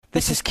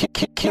This is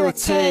Killa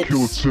Tapes.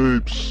 Killa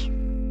Tapes.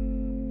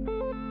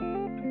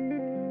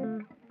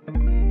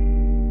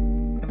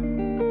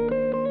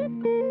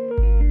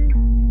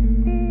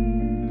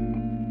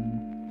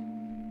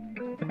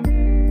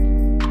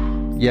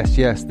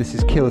 Yes, this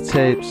is Killa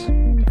Tapes.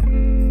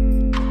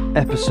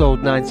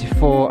 Episode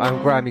 94. I'm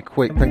Grimy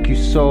Quick. Thank you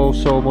so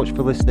much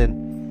for listening.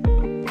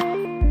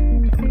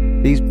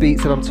 These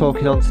beats that I'm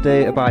talking on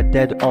today are by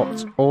Dead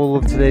Ot. All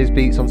of today's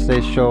beats on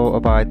today's show are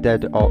by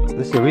Dead Ot.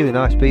 This is a really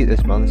nice beat,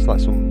 this, man. It's like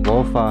some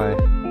lo-fi.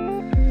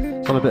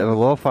 It's on a bit of a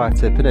lo-fi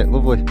tip, isn't it?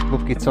 Lovely.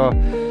 Love guitar.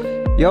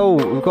 Yo,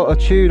 we've got a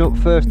tune up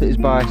first that is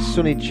by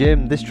Sunny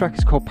Jim. This track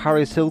is called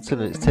Paris Hilton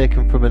and it's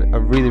taken from a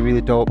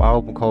really dope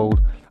album called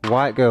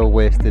White Girl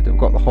Wasted. I've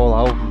got the whole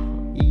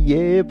album.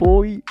 Yeah,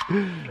 boy.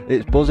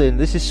 It's buzzing.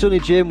 This is Sunny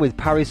Jim with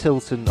Paris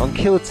Hilton on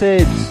Killa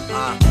Tapes.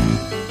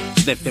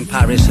 Sniffing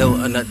Paris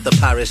Hilton at the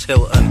Paris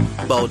Hilton.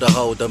 Boulder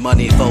holder,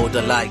 money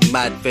folder like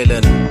mad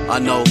villain. I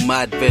know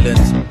mad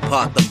villains.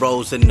 Part the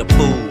roles in the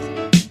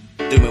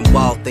pool. Doing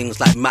wild things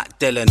like Matt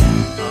Dillon.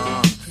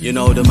 You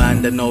know the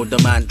man, they know the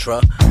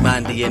mantra.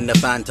 Mandy in the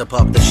Fanta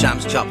pop, the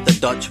shams chop, the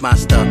Dutch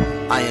master.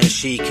 Iron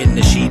chic in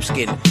the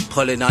sheepskin,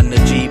 pulling on the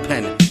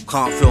G-pen.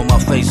 Can't feel my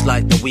face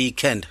like the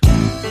weekend.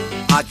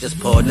 I just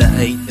poured the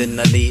 8th in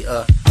the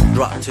litre.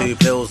 Dropped 2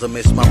 pills and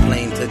missed my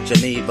plane to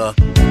Geneva.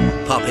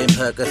 Popping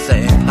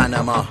Percocet in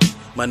Panama.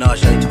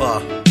 Menage a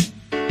trois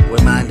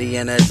with Mandy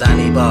in a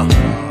Zanzibar.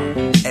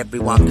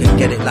 Everyone can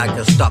get it like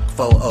a stock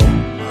photo.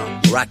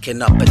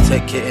 Racking up a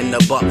ticket in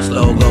the box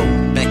logo.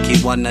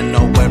 Becky wanna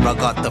know where I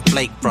got the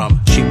flake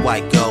from. She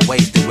white girl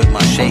wasted with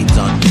my shades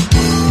on.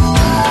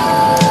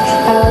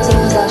 I was in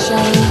possession,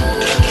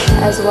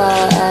 as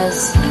well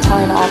as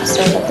telling the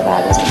officer that the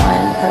bag was in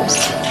my purse.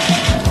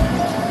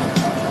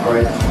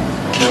 Alright.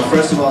 Now,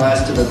 first of all,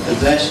 as to the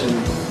possession,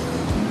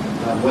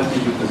 what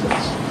did you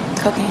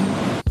possess? Cocaine.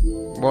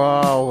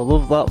 Wow, I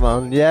love that,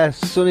 man. Yes,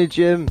 Sunny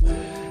Jim.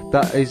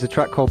 That is a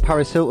track called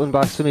Paris Hilton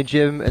by Sunny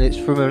Jim, and it's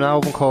from an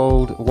album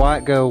called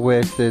White Girl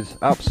Wasted.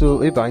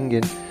 Absolutely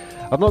banging.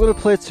 I'm not going to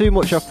play too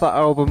much off that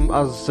album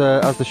as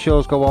the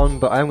shows go on,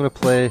 but I am going to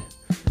play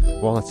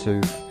one or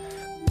two.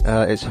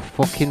 It's a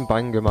fucking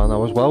banger, man. I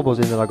was well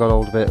buzzing and I got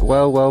hold of it.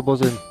 Well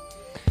buzzing.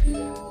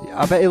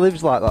 I bet he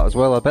lives like that as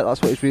well. I bet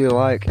that's what he's really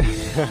like.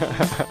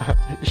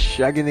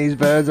 Shagging these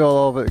birds all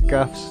over the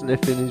gaff,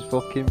 sniffing his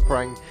fucking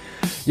prang.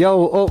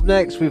 Yo, up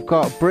next we've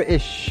got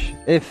British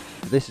If.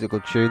 This is a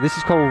good tune. This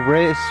is called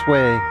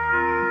Raceway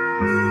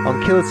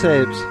on Killa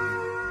Tapes.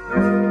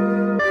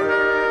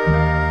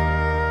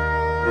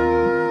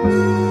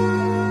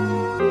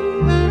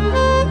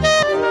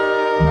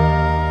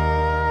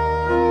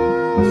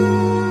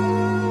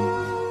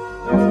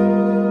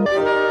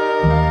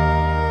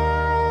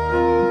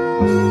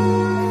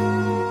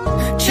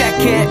 Check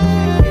it.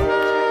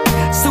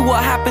 So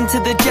what happened to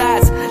the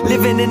jazz?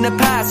 Living in the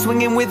past,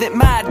 swinging with it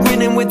mad,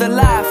 grinning with a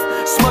laugh.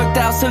 Smoked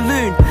out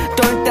saloon,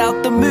 don't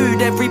doubt the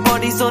mood.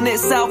 Everybody's on it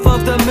south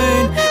of the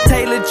moon.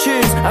 Tailored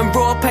tunes and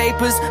raw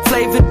papers,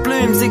 flavoured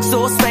blooms,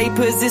 exhaust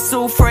vapours. It's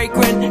all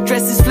fragrant,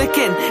 dresses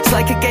flicking. It's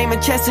like a game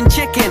of chess and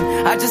chicken.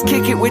 I just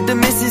kick it with the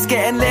missus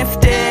getting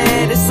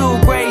lifted. It's all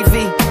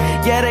gravy.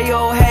 Yeah, they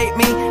all hate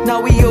me,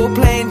 now we all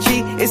playing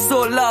G. It's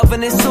all love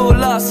and it's all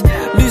us.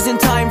 Losing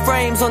time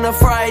frames on a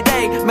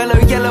Friday. Mellow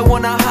yellow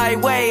on a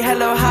highway.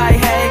 Hello, hi,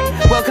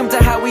 hey. Welcome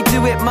to how we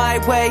do it my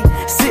way.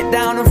 Sit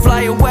down and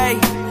fly away.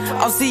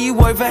 I'll see you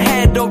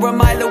overhead or a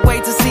mile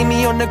away. To see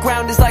me on the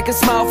ground is like a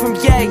smile from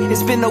yay.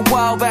 It's been a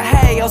while but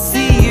hey, I'll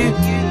see you.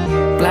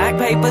 Black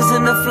papers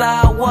in the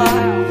flower.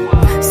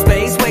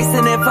 Space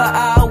wasting it for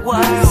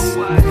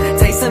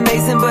hours. Tastes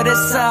amazing but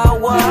it's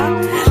sour.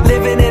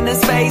 Living in a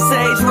space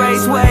age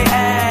raceway,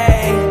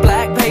 ayy.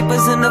 Black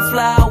papers in the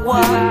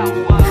flower.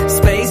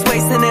 Space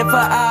wasting it for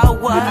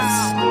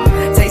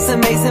hours. Tastes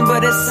amazing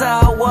but it's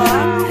sour.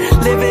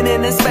 Living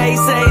in a space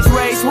age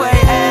raceway,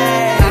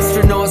 ayy.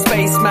 Astronaut,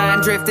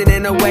 spaceman, drifting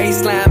in a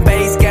wasteland.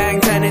 Bass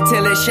gang, turn it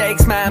till it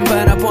shakes, man.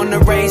 Burn up on the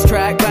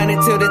racetrack, burn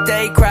it till the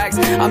day cracks.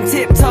 I'm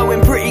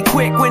tiptoeing pretty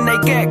quick when they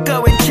get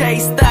going,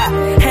 chase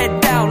that.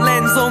 Head down,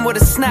 lens on with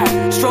a snap.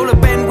 Stroll a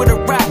bend with a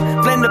rap,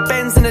 blend the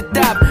bends and a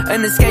dab.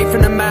 An escape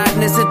from the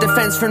madness, a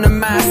defense from the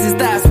masses.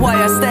 That's why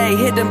I stay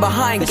hidden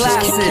behind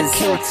glasses.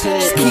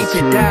 Just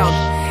keep it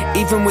down.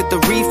 Even with the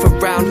reef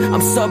around,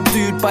 I'm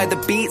subdued by the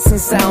beats and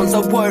sounds. I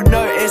won't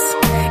notice,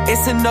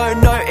 it's a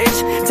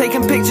no-notice.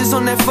 Taking pictures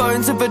on their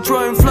phones of a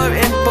drone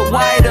floating, but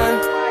why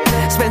though?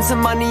 Spend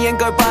some money and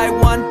go buy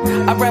one.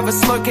 I'd rather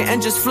smoke it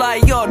and just fly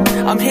on.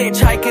 I'm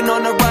hitchhiking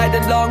on a ride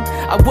along.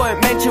 I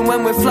won't mention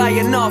when we're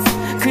flying off,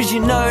 cause you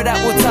know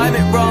that will time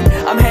it wrong.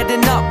 I'm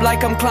heading up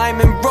like I'm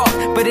climbing rock,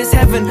 but it's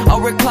heaven,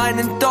 I'll recline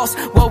and doss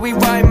while we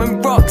rhyme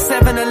and rock.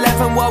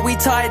 7-Eleven while we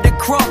tie the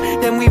crop,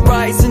 then we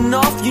rising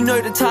off, you know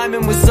the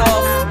timing was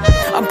off.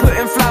 I'm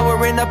putting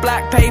flour in a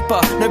black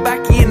paper, no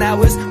backy in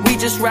hours, we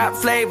just rap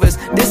flavors.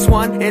 This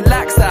one, it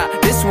lacks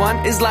that, this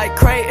one is like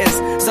craters.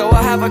 So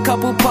I'll have a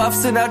couple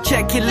puffs and I'll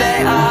check you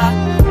later.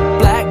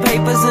 Black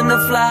papers in the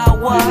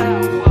flower,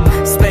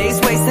 space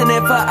wasting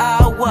it for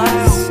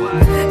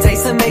hours. Taste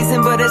Tastes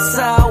amazing, but it's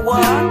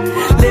sour.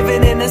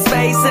 Living in a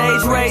space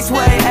age raceway,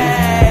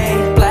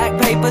 ayy. Black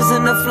papers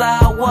and the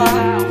flour.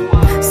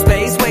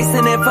 Space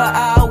wasting it for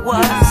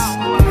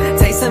hours.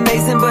 Tastes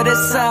amazing, but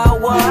it's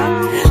sour.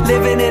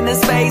 Living in a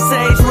space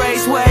age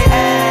raceway,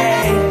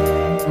 ayy.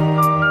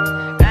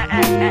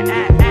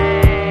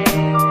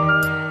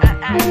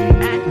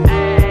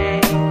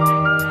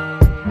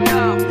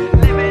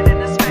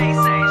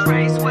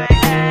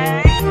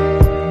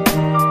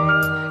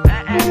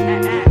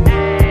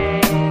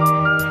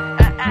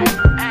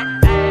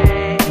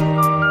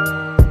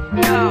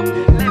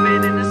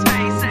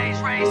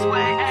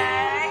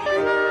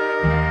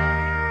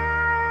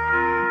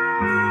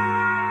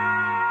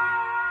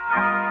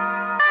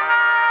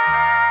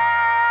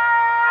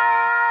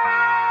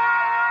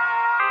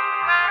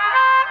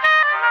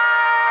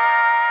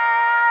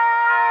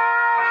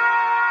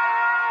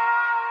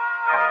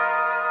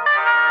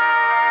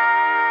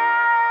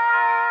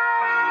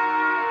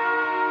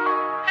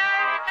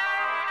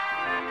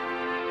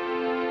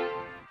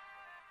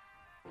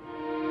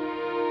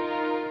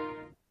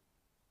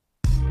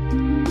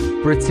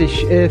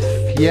 British If,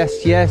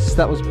 yes,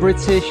 that was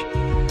British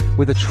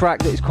with a track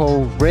that is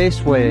called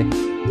Raceway.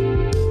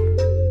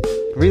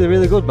 Really,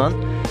 really good, man.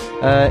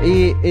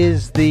 He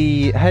is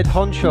the head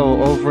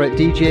honcho over at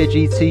DJ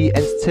GT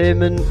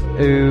Entertainment,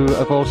 who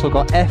have also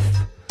got F,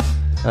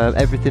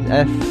 Everything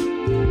F,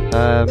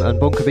 and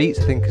Bunker Beats,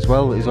 I think, as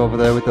well, is over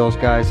there with those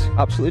guys.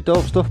 Absolutely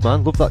dope stuff,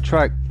 man. Love that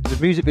track. There's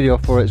a music video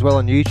for it as well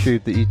on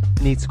YouTube that you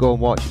need to go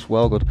and watch. It's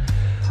well good.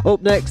 Up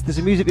next, there's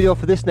a music video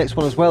for this next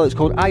one as well. It's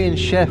called Iron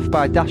Chef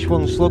by Dash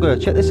One Slugger.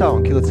 Check this out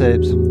on Killa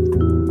Tapes.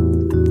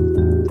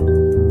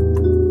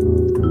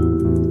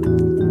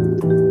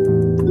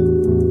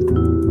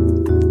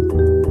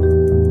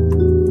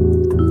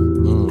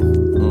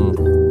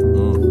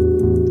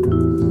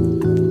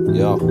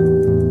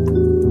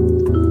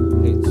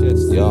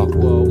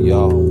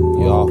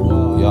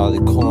 Yo, they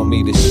call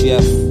me the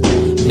chef.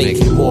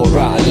 Making more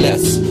out of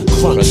less.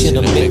 Crunch in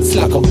a mix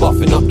like I'm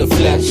buffing up the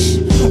flesh.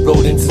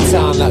 Rolled into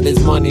town like there's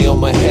money on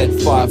my head.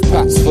 5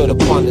 packs for the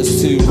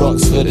punters, 2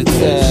 rocks for the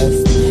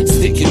test.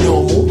 Stick your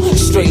normal,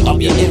 straight up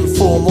your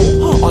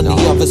informal. On the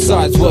other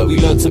side's where we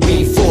learn to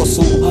be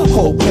forceful.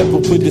 Whole pepper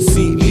with the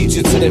seat leads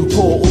you to them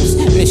portals.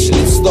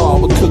 Michelin star,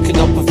 we're cooking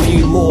up a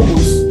few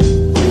mortals.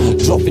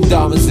 Dropping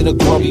diamonds in the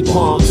grubby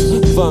palms.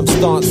 Firm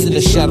stance in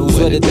the shadows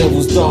where the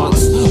devils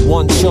dance.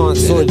 One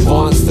chance or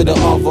advance to the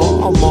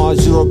other. I'm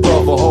Mars, you're a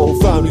brother. Whole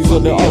family's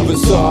on the other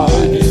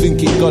side. You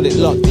think you got it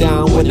locked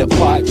down when the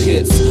pipe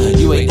hits.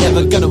 You ain't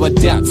ever gonna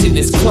adapt in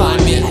this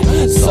climate.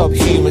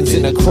 Subhumans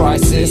in a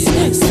crisis.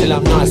 Still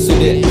I'm nice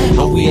with it.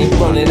 And we ain't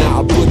running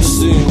out of butch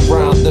soon.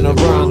 Round and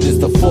around is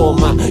the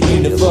format.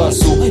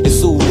 Universal.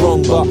 It's all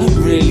wrong but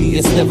really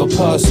it's never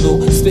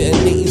personal.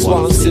 Spitting knees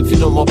while I'm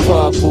sipping on my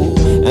purple.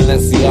 And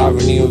that's the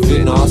irony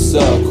within our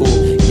circle.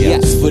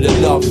 Yes for the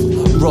love,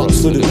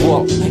 rocks for the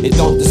guap. It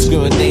don't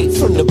discriminate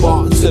from the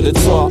bottom to the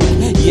top.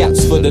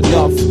 Yaps for the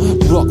love,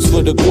 rocks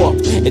for the guap.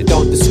 It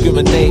don't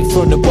discriminate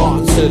from the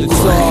bottom to the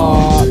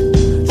top.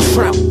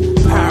 Tramp,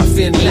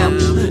 paraffin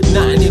lamp,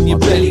 nothing in your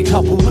belly,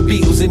 couple of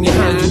Beatles in your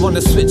hand. You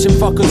wanna switch and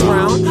fuck us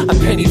round? A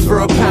penny for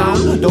a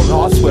pound. Don't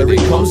ask where it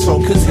comes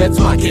from, cause heads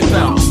might get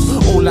bounced.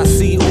 All I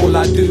see, all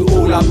I do,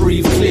 all I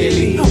breathe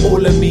clearly.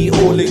 All of me,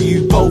 all of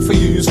you, both of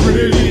you's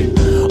really.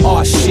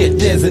 Oh shit,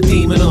 there's a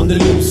demon on the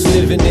loose.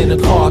 Living in a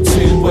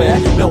cartoon where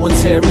no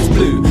one's hair is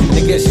blue. And I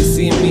guess you're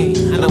seeing me,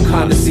 and I'm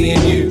kinda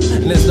seeing you.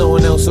 And there's no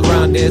one else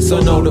around here, so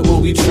know that we'll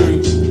be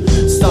true.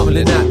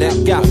 Stumbling out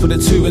that gap for the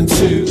 2 and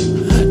 2.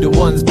 The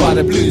ones by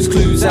the Blues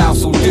Clues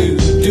house will do.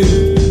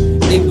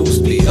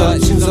 Inglesby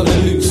urchins on the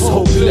loose.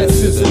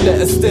 Hopeless is a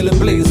letter still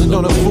emblazoned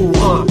on a full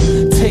arm.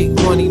 Take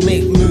money,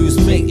 make moves,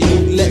 make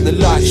loot. Let the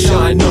light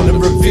shine on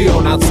and reveal,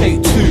 and I'll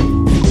take 2.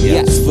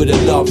 Yaps for the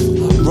love,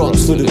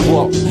 rocks for the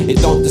guap. It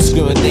don't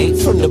discriminate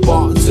from the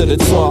bottom to the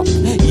top.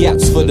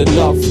 Yaps for the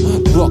love,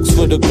 rocks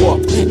for the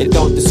guap. It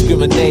don't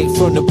discriminate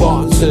from the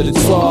bottom to the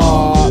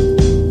top.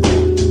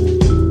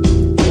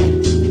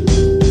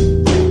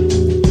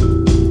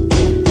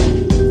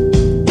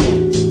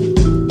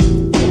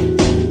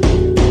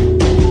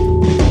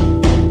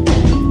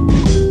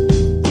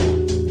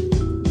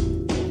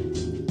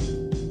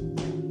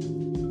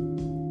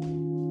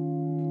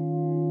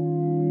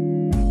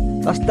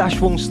 That's Dash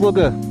One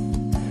Slugger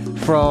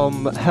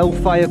from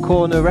Hellfire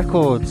Corner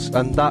Records,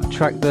 and that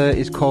track there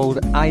is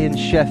called Iron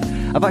Chef.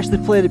 I've actually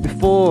played it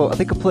before. I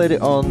think I played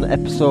it on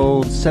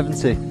episode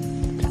 70,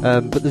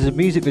 but there's a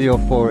music video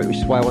for it, which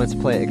is why I wanted to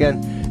play it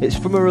again. It's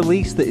from a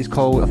release that is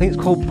called, I think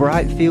it's called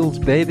Brightfields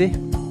Baby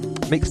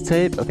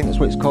Mixtape, I think that's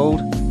what it's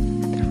called.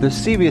 They're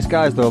serious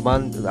guys though,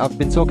 man. I've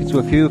been talking to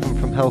a few of them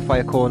from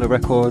Hellfire Corner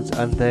Records,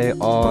 and they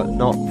are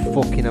not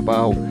fucking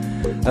about.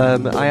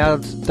 I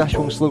had Dash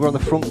One Slugger on the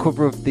front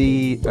cover of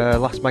the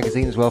last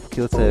magazine as well for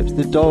Killa Tapes.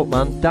 They're dope,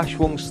 man. Dash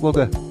One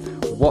Slugger.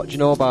 What do you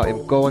know about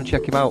him? Go and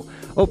check him out.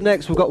 Up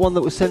next, we've got one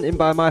that was sent in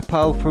by my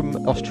pal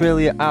from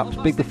Australia,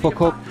 Apps, big the fuck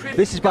up.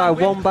 This is by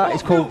Wombat,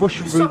 it's called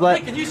Russian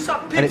Roulette, and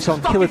it's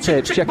on Killa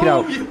Tapes, check it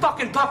out. You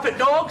fucking puppet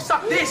dog,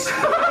 suck this!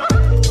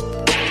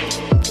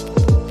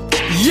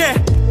 Yeah!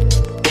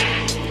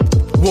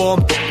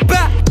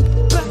 Wombat!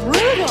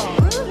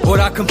 What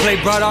I can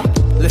play, brother?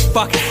 Let's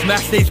fucking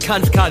smash these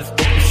cunts, cuz.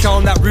 Show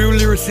them that real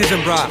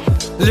lyricism,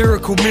 bruh.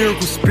 Lyrical,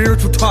 miracle,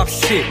 spiritual type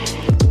shit.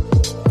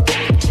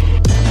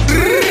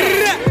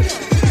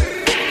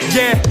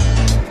 Yeah.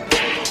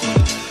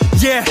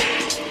 Yeah.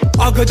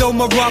 I got all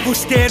my rivals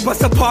scared.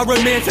 What's a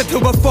pyromancer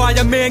to a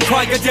fireman?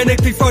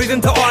 Cryogenically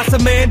frozen to ice, a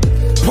man.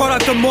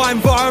 Product of my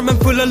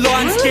environment full of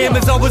lying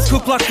scammers. I was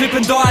cooked like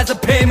flipping dyes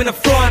of Pam in a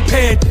frying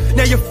pan.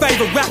 Now your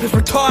favourite rapper's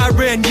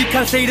retiring. You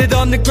can't see that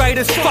I'm the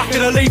greatest. Fuck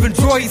it, I'll even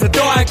draw you a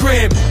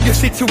diagram. Your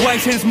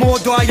situation's more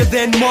dire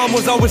than mine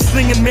was. I was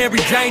slinging Mary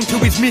Jane to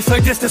his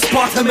misso just to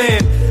spot a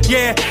man.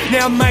 Yeah,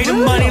 now I'm made of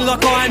money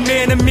like Iron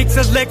Man. A mix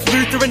of Lex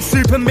Luthor and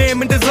Superman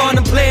when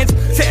designing plans.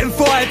 Setting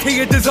fire to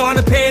your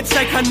designer pants.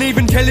 They can't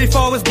even tell if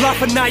I was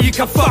bluffing. Now you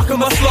can fuck on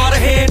my sleight of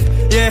hand.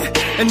 Yeah,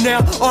 and now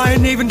I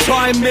ain't even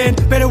trying, man.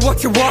 Better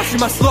watch your watch, you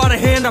my sleight of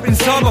hand up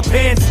inside my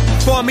pants.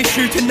 Find me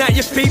shooting at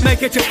your feet,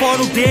 make it your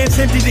final dance.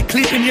 Empty the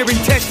clip in your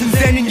intestines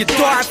and in your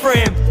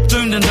diaphragm.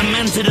 Doomed and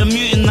demented, a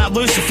mutant that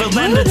Lucifer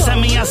lended.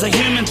 Sent me as a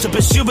human to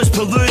pursue his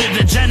polluted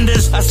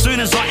agendas. As soon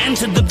as I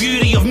entered, the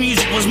beauty of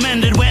music was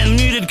mended. Went and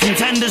muted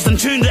contenders and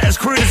tuned it as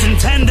crude as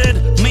intended.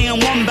 Me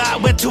and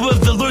Wombat, we're two of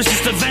the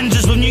loosest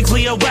avengers with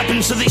nuclear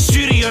weapons, so these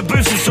studio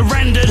booths have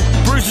surrendered.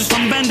 Bruises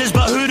from benders,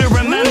 but who'd have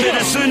remembered?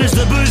 As soon as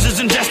the booze is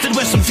ingested,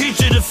 we're some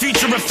future to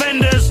future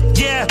offenders.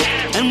 Yeah,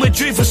 and we're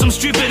due for some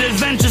stupid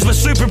adventures. We're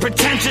super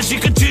pretentious, you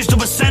could choose to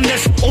ascend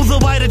us all the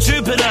way to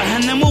Jupiter,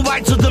 and then we'll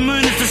wait till the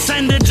moon is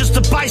descended. Just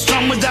a bass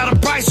drum without a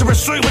brace or a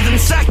suit within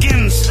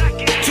seconds.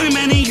 Too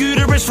many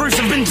uterus roots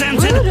have been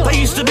dented. They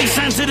used to be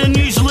centered and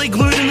usually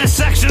glued in their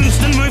sections.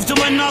 Then move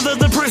to another,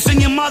 the proof's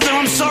in your mother.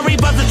 I'm sorry,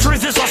 but the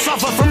truth is I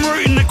suffer from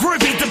rooting the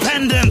groupie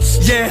dependence.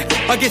 Yeah,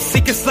 I get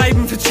sick of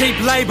slaving for cheap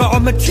labour.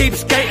 I'm a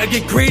cheapskate, I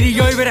get greedy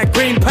over that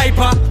green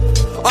paper.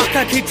 I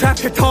can't keep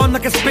track of time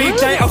like a speed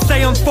date. I'll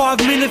stay on 5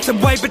 minutes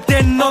and wait, but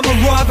then I'm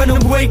arriving a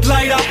week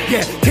later.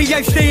 Yeah,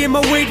 THC in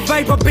my weed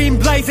vape, I've been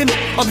blazing.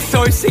 I'm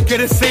so sick of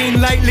the scene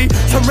lately.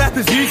 Some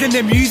rappers using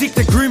their music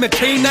to groom a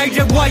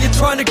teenager. Why you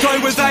trying to go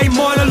with A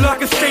minor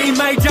like a C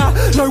major?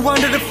 No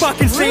wonder the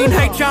fucking scene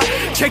hates ya.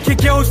 Check your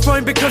girl's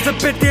phone because I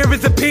bet there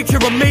is a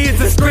picture of me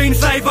as a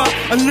screensaver.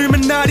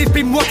 Illuminati's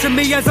been watching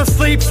me as I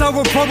sleep, so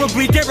I'll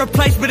probably get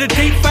replaced with a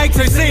deep fake.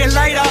 So see you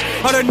later.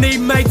 I don't need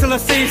mates till I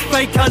see his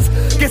fake cunts.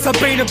 Guess I've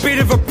been a bit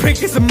of a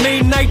prick, it's a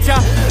mean nature.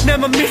 Now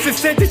my missus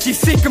said that she's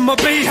sick of my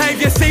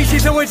behaviour. See,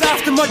 she's always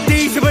after my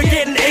D's, so we're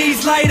getting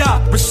E's later.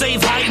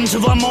 Receive hate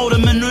until I'm older,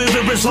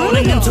 maneuver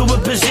resulting into a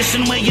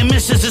position where your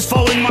missus is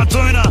folding my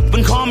tuna.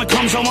 When karma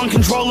comes, I'm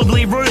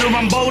uncontrollably ruder.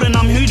 I'm bold and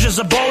I'm huge as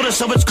a boulder,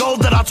 so it's gold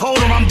that I told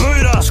her I'm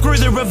Buddha. Screw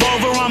the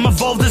revolver, I'm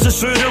evolved as a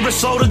shooter.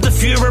 Assaulted the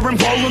Führer in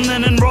Poland,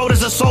 then enrolled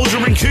as a soldier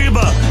in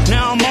Cuba.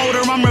 Now I'm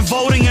older, I'm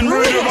revolting and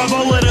ruder. I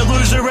roll at a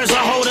loser as I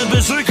hold a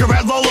bazooka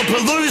at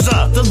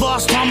Lollapalooza. The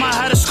last time I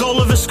had a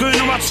skull of a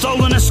schooner, I'd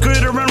stolen a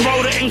scooter and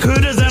rolled it in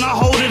Cuda, then I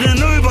hold it in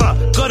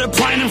Uber. Got a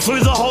plane and flew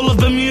the whole of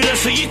Bermuda,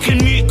 so you can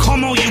mute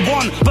com all you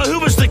want, but who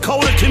was the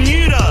colder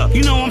commuter?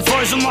 You know I'm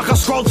frozen like I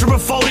scrolled through a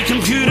folded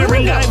computer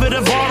and gave it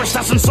a virus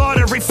that's inside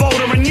every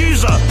folder and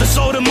user. The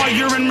salt in my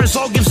urine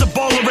result gives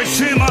Ebola a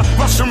tumour.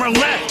 Russian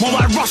roulette, more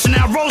like Russian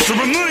our rolls to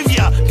remove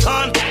ya,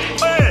 cunt.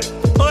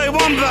 Hey,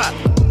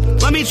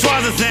 Wombat, let me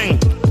try the thing.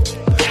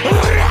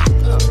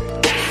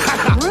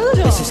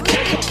 This is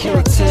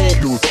Killa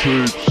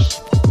Tapes.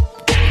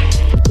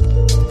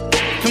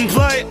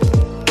 Complete.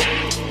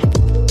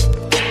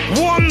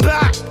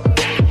 Wombat.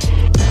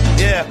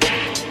 Yeah.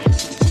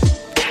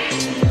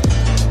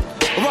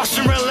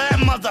 Russian roulette,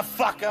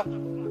 motherfucker.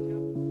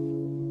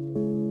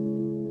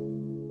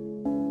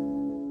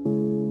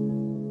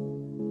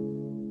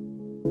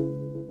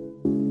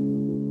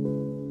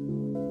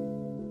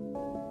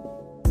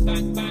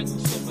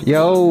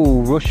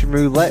 Yo, Russian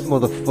Roulette,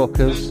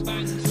 motherfuckers.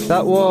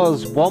 That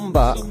was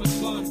Wombat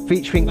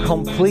featuring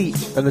Complete,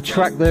 and the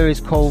track there is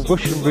called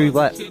Russian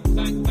Roulette.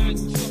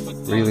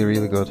 Really,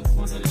 really good.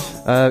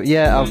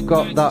 Yeah, I've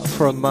got that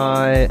from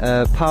my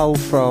pal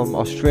from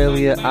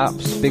Australia,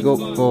 Apps. Big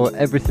up for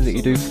everything that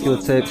you do for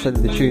Killa Tapes,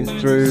 sending the tunes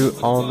through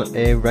on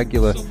a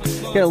regular.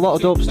 Get a lot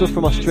of dope stuff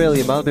from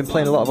Australia, man. I've been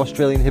playing a lot of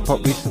Australian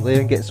hip-hop recently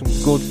and getting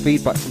some good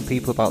feedback from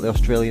people about the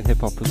Australian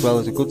hip-hop as well.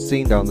 There's a good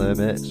scene down there,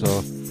 mate,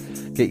 so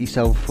get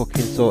yourself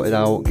fucking sorted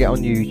out. Get on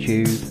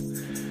YouTube.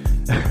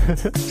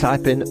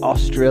 Type in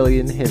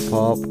Australian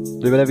hip-hop.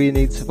 Do whatever you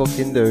need to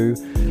fucking do.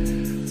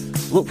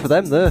 Look for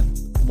them there.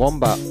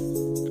 Wombat.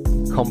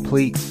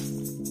 Complete.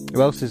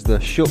 Who else is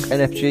there? Shook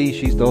NFG,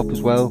 she's dope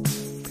as well.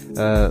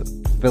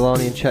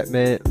 Villani and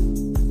Checkmate.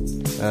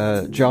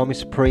 Jarmy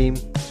Supreme.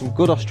 Some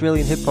good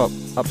Australian hip-hop.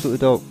 Absolutely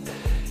dope.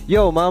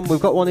 Yo, man, we've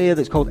got one here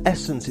that's called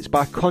Essence. It's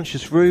by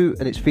Conscious Root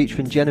and it's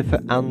featuring Jennifer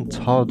and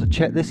Todd.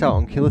 Check this out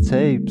on Killa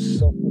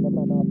Tapes.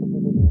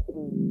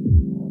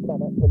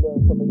 Looking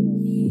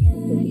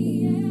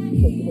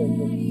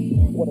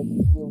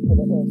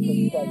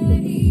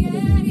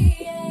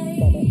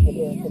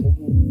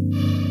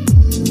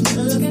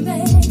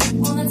back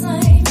on the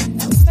time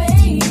that we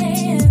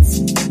spent,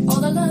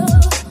 all the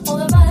love, all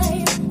the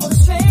vibe, all the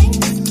strength,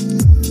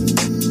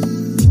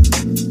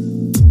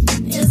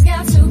 it's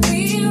got to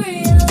be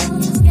real,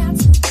 it's got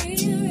to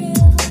be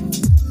real.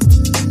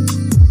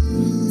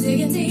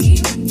 Digging deep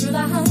through the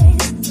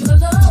highs, through the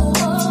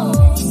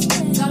lows,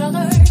 gotta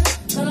learn,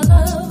 gotta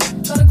love,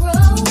 gotta grow.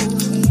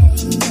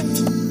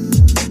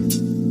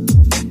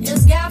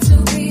 It's got to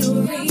be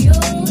real.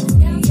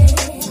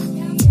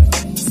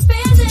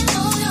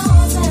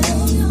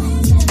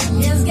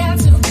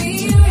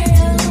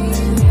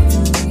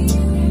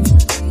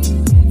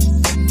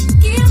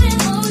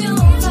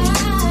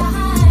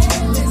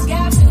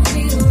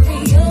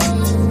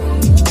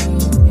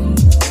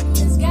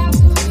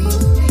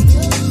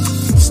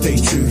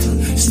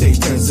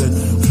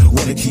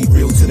 Keep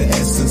real to the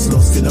essence,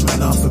 lost in a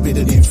manner,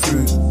 forbidden in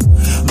fruit.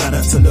 Man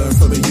had to learn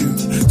from a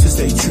youth to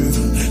stay true,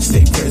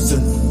 stay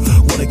present.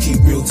 Wanna keep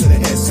real to the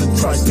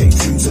essence, try stay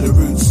true to the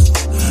roots.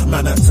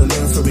 Man had to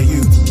learn from a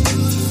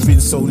youth. Been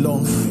so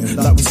long,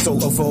 like we so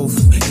evolved.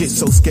 Get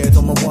so scared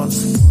on my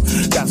once,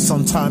 that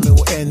sometime it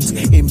will end.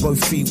 In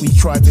both feet we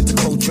tribe into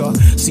culture.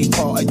 See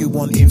part of you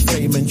wanting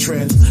fame and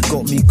trend.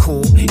 Got me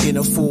caught in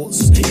a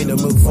thoughts,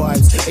 intimate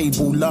vibes.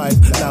 Able live,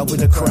 loud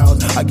with the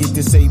crowd. I get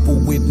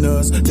disabled with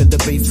nerves, then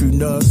debate through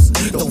nerves.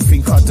 Don't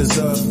think I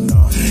deserve.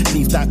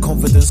 Leave that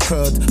confidence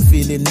curved,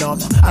 feeling numb.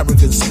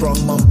 Arrogant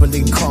sprung,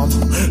 mumbling calm.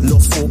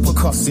 Lost for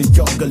percussive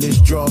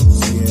junglist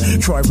drums.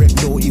 Try rep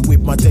naughty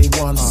with my day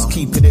ones.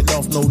 Keeping it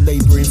love, no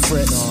labouring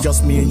threats.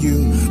 Just me and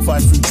you,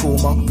 fight through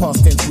trauma.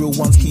 Past tense, real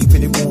ones,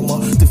 keeping it warmer.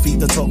 Defeat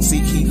the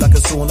toxic heat like a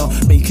sauna.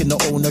 Making the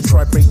owner,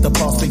 try break the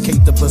past,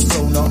 vacate the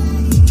persona.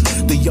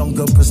 The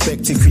younger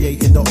perspective,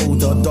 creating the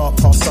older. Dark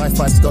past,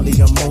 sci-fi, Scully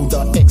and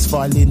Mulder.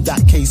 X-File in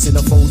that case in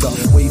a folder.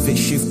 Wave it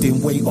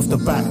shifting, weight off the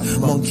back.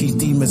 Monkeys,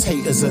 demons,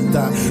 haters and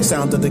that.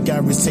 Sound of the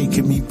garage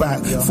taking me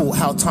back. Thought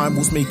how time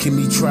was making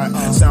me track.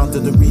 Sound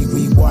of the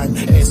rewind.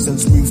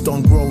 Essence moved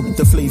on, grown.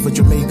 The flavour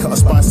Jamaica, a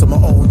spice of my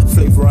own.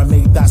 Flavour I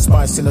made, that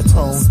spice in a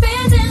tone.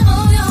 Spending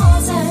all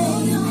your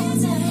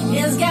time,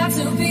 it's got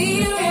to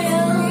be real.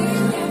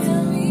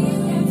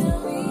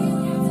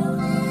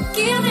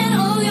 Giving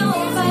all your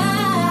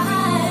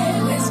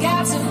vibe, it's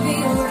got to be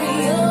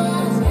real.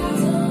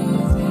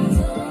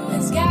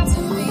 It's got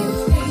to be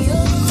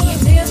real.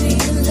 Keep living,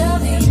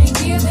 loving and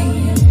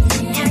giving,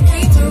 and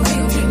keep it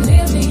real. Keep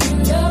living,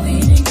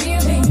 loving and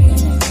giving,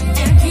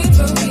 and keep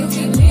it real.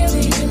 Keep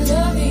living,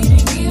 loving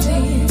and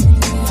giving,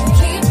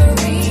 keep it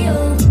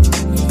real.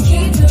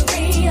 Keep it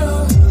real.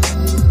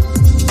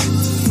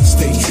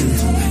 Stay true,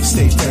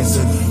 stay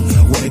present.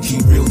 Wanna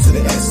keep real to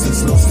the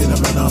essence. Lost in a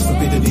manner,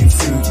 forbidden in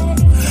fruit.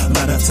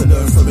 Man had to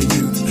learn from a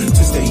youth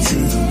to stay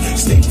true,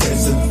 stay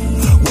present.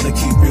 Wanna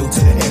keep real to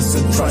the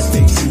essence. Try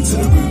stay true to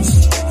the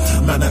roots.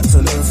 Man had to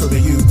learn from a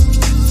youth.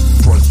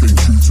 Try stay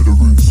true to the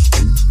roots.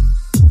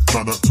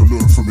 Man had to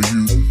learn from a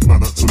youth.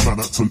 Man had to man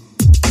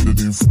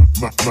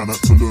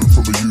had to learn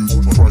from a youth.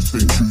 Try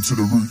stay true to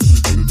the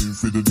roots.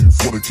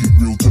 Wanna keep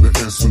real to the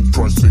essence.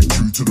 Try stay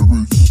true to the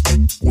roots.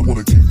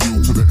 Wanna keep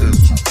real to the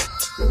essence.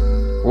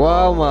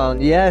 Wow,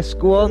 man. Yes,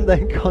 go on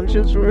then.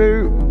 Conscious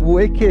Root.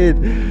 Wicked.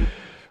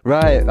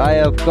 Right, I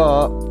have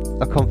got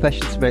a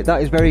confession to make.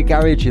 That is very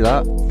garagey,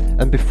 that.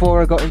 And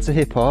before I got into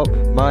hip-hop,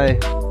 my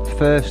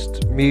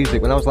first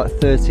music, when I was like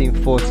 13,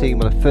 14,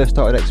 when I first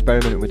started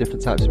experimenting with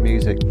different types of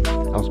music,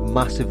 I was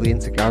massively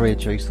into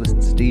garage. I used to listen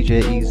to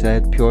DJ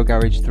EZ. Pure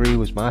Garage 3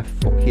 was my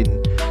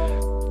fucking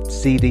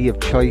CD of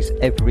choice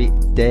every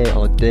day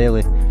on a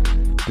daily,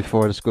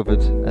 before I discovered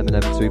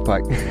Eminem and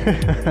Tupac.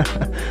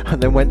 And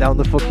then went down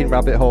the fucking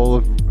rabbit hole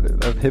of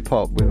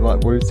hip-hop with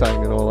like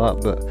Wu-Tang and all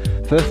that. But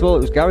first of all,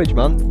 it was garage,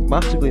 man.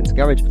 Massively into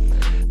garage.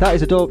 That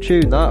is a dope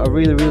tune, that. A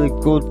really, really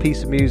good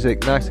piece of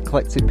music. Nice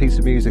eclectic piece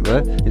of music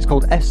there. It's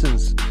called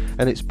Essence,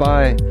 and it's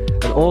by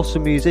an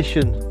awesome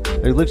musician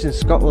who lives in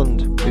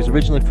Scotland. He's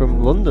originally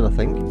from London, I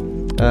think.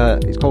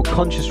 It's called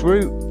Conscious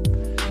Root,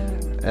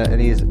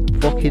 and he is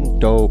fucking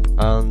dope.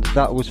 And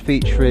that was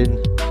featuring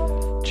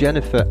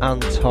Jennifer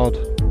and Todd.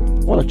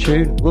 What a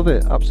tune. Love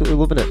it. Absolutely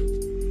loving it.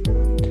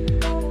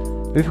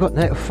 We've got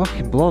next.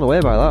 Fucking blown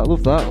away by that. I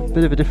love that.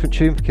 Bit of a different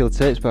tune for Killer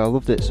Tapes, but I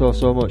loved it so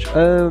much.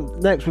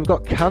 Next we've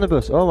got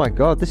Cannabis. Oh my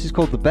god, this is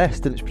called The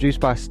Best, and it's produced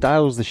by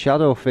Styles the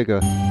Shadow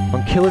Figure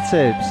on Killer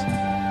Tapes.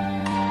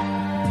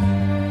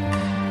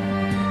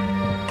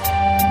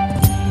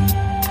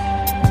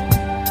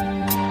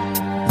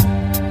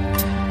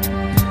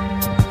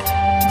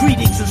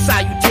 Greetings and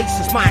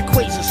salutations, my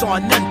equations are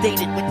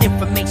inundated with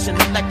information,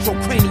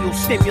 electrocranial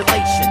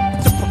stimulation.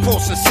 The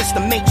propulsion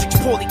system matrix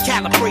poorly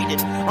calibrated.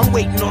 I'm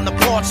waiting on the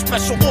part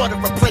special order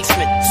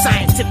replacement.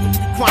 Scientifically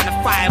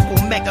quantifiable,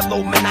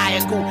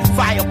 megalomaniacal,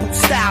 viable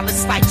style.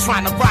 It's like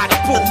trying to ride a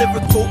bull.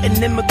 Lyrical,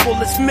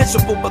 inimical, it's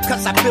miserable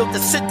because I build a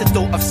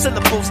citadel of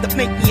syllables that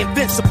make me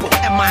invincible.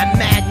 Am I a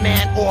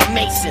madman or a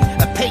mason?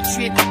 A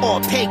patriot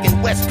or a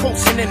pagan? West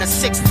coasting in a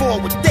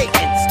 6'4" with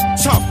Dayton's.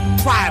 tough,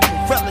 pliable,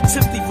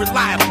 relatively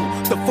reliable.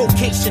 The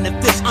vocation of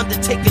this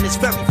undertaking is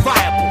very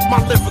viable. My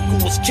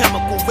lyrical is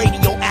chemical,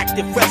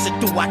 radioactive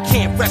residue. I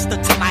can't rest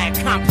until I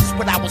accomplish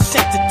what I was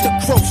sent to do.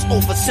 Gross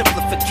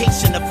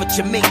oversimplification of a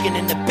Jamaican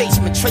in the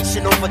basement,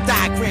 tracing over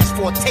diagrams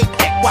for a tape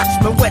deck. Watch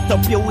me wet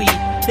up your weed,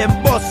 then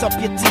bust up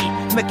your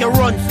teeth. Make it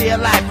run for your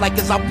life like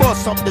as I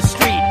bust up the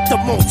street. The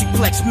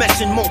multiplex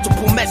meshing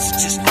multiple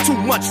messages. Too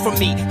much for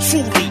me,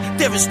 truly,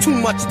 there is too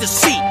much to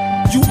see.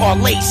 You are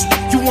lazy,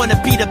 you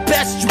wanna be the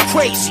best, you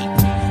crazy.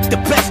 The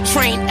best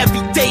trained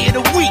every day of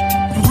the week.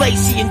 You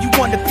lazy and you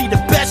wanna be the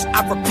best,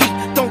 I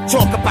repeat. Don't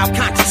talk about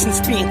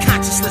consciousness being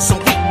conscienceless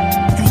and weak.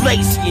 You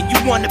lazy and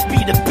you wanna be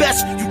the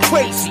best, you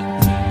crazy.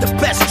 The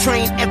best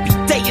trained every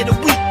day of the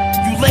week.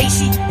 You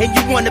lazy and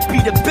you wanna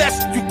be the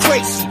best, you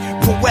crazy.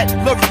 Poet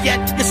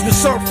laureate is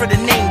reserved for the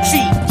name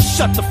G.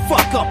 Shut the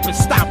fuck up and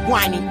stop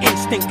whining.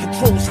 Instinct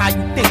controls how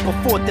you think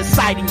before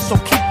deciding, so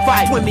keep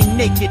fighting. Swimming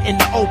naked in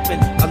the open,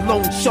 a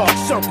lone shark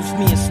circles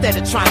me instead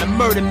of trying to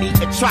murder me.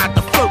 It tried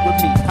to flirt with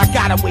me. I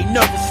got away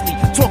nervously,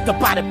 talked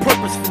about it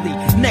purposefully.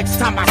 Next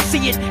time I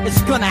see it,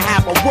 it's gonna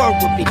have a word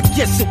with me. I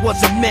guess it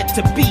wasn't meant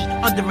to be.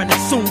 Under an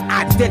assumed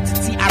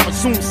identity, I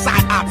resume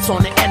side ops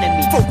on the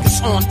enemy.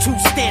 Focus on two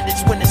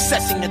standards when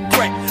assessing the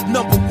threat.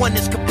 Number one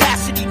is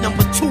capacity,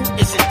 number two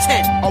is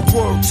intent. A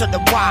word to the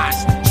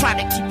wise. Try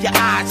to keep your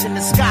eyes in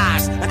the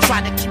skies and try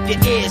to keep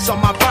your ears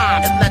on my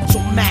rhyme.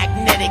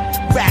 Electromagnetic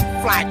rat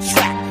fly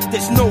track.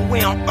 There's no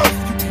way on earth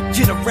you can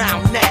get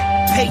around that.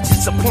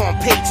 Pages upon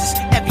pages,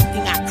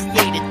 everything I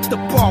created. The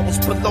bar was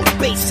below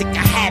basic,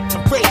 I had to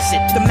raise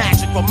it. The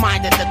magic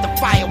reminder that the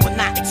fire will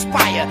not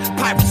expire.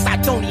 Pyrus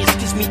Idonius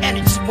gives me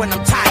energy when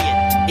I'm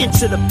tired.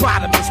 Into the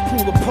bottomless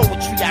pool of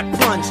poetry I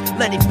plunge.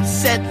 Let it be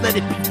said, let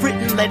it be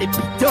written, let it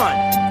be done.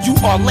 You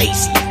are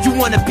lazy, you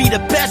wanna be the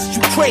best,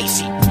 you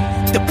crazy.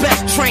 The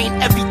best trained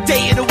every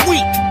day of the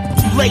week.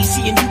 You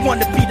lazy and you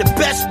wanna be the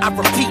best, I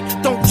repeat.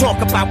 Don't talk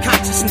about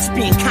consciousness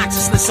being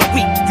conscienceless and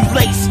weak. You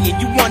lazy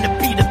and you wanna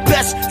be the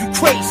best, you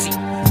crazy.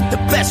 The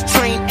best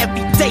trained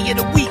every day of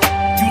the week.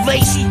 You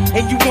lazy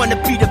and you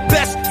wanna be the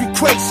best, you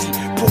crazy.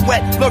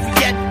 Poet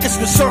laureate is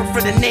reserved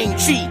for the name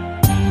G.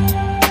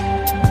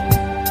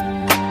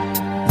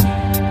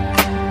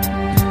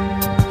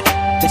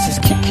 This is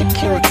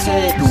Killa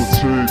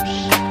Tapes.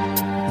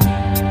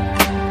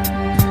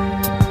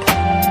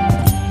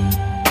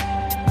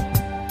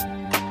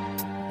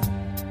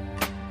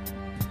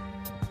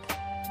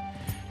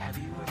 Have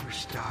you ever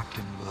stopped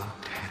and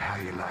looked at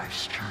how your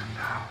life's turned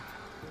out?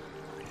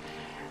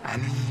 I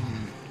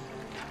mean,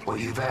 what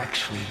you've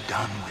actually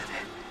done with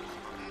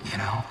it, you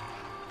know?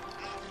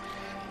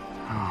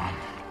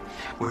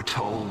 We're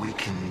told we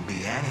can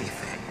be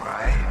anything,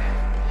 right?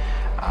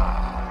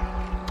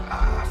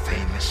 A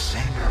famous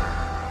singer,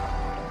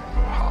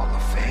 Hall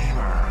of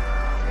Famer,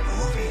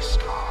 movie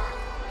star.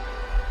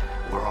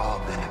 We're all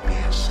gonna be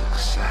a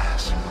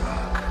success,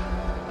 Rook.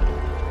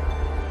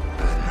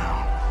 But no.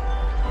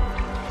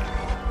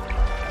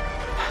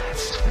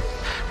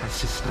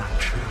 That's just not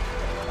true.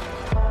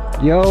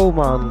 Yo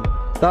man,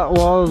 that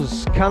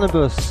was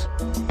Cannabis.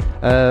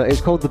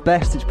 It's called The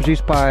Best. It's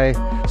produced by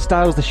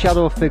Styles the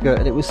Shadow Figure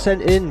and it was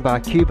sent in by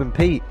Cuban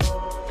Pete.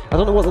 I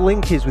don't know what the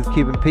link is with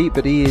Cuban Pete,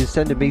 but he is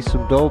sending me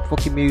some dope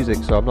fucking music,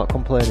 so I'm not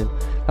complaining.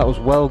 That was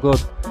well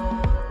good.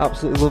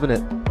 Absolutely loving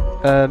it.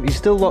 You're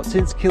still locked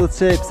into Killa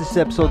Tapes. This is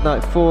episode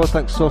 94.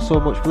 Thanks so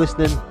much for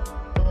listening.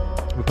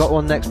 We've got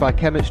one next by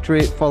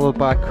Chemistry, followed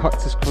by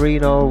Cactus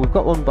Carino. We've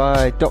got one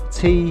by Doc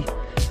T. We've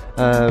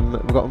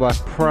got one by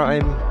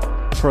Prime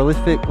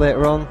Prolific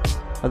later on,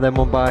 and then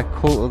one by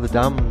Cult of the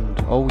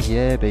Damned. Oh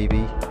yeah,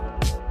 baby.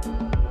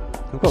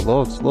 We've got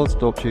loads of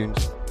dope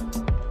tunes.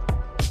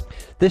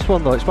 This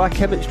one though, it's by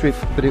Chemistry,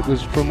 but it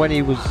was from when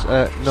he was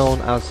known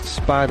as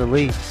Spider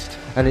Lee,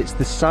 and it's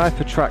the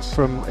cypher track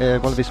from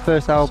one of his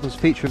first albums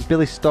featuring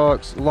Billy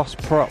Starks,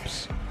 Lost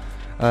Props,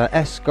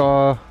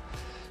 Escar,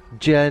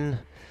 Jen,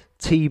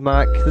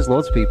 T-Mac. There's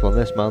loads of people on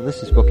this, man.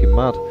 This is fucking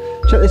mad.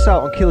 Check this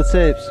out on Killa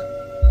Tapes.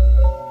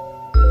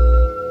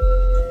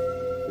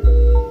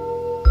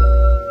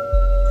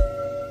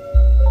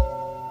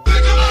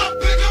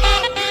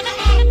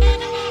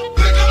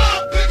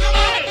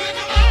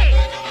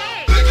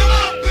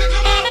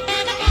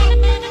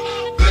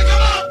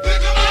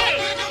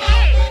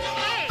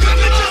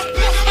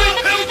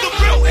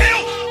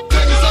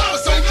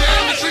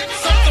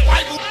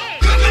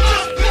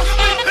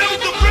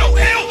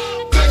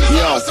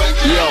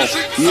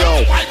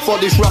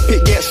 This rap,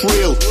 it gets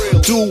real.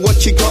 Do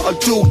what you gotta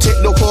do. Take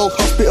the whole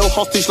hospital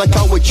hostage like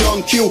I was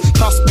John Q.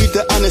 Pass me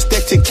the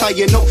anesthetic,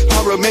 tying up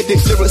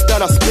paramedics. Lyrics that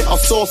I spit are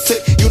so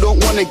sick, you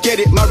don't wanna get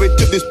it. Married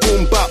to this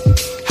boom bap.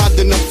 Had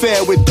had an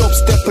affair with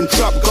dubstep and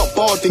trap, got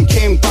barred and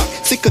came back.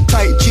 Sick of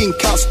tight jean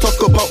caps, talk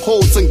about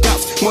holes and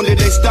gaps. Money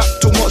they stack,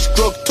 too much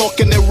drug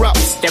talking their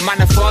raps. Them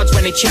man are frauds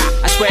when they chat,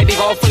 I swear they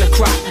all full of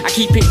crap. I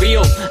keep it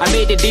real, I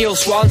made a deal,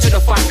 sworn to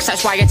the facts,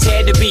 that's why I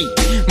tear the beat.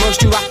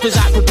 Most you rappers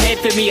aren't prepared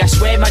for me, I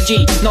swear my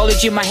G.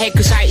 Knowledge in my head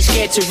cause I ain't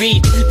scared to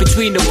read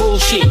between the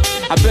bullshit.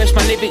 I burst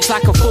my lyrics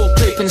like a full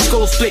clip and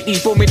skull split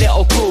these bummy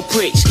little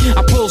culprits.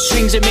 I pull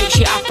strings and make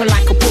shit happen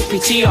like a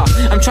puppeteer.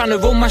 I'm trying to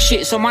run my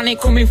shit so man ain't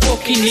coming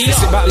fucking near.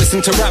 Sit back,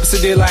 listen to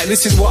Rhapsody like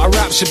this is what a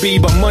rap should be.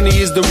 But money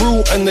is the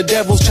root and the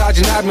devil's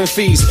charging admin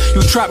fees.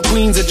 You trap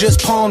queens are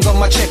just pawns on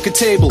my checker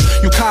table.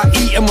 You can't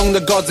eat among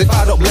the gods if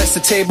I don't bless the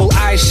table.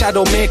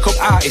 Eyeshadow makeup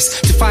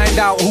artist to find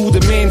out who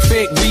the main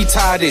fake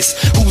retard is.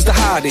 Who's the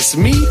hardest?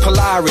 Me?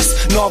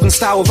 Polaris. Northern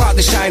style without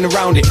the shine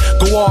around it.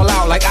 Go all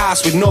out like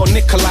ass with no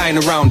nickel line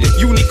around it.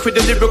 Unique with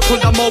the lyrical,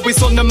 I'm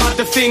always on the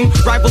matter thing.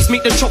 Rivals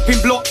meet the chopping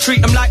block,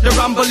 treat them like they're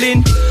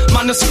rambling.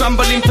 Man are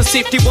scrambling for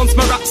safety once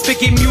my raps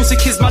begin.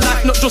 Music is my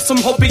life, not just some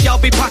hobby I'll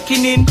be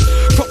packing in.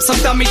 Props I'm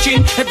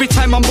damaging every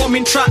time I'm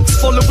bombing tracks.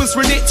 Followers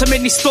relate to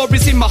many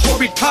stories in my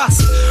horrid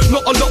past.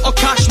 Not a lot of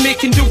cash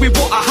making do with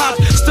what I had.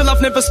 Still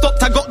I've never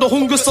stopped, I got the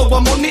hunger so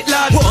I'm on it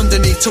lad. We're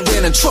underneath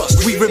terrain and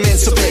trust, we remain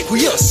so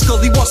aqueous.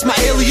 Scully, what's my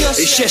alias?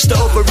 It's Chester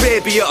of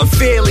Arabia and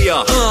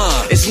failure.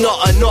 It's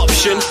not an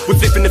option. We're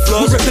flipping the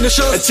floors, we're ripping the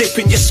shows and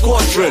tipping your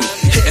squadron.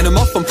 Hitting them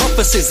off on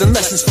prophecies and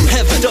lessons from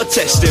heaven. Don't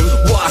test him.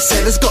 What I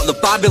said has got the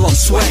Babylon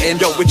sweating.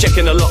 Yo, we're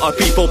checking a lot of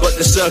people but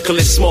the circle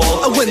is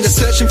small. And when they're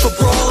searching for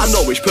brawls, I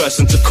know which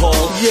person to call.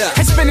 Yeah.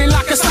 It's spinning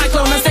like a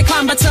cyclone as they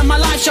clamber to my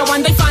live show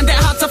and they find it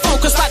hard to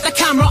focus like the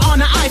camera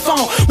on an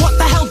iPhone. What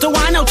the hell do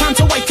I know? Time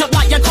to wake up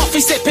like your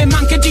coffee sipping.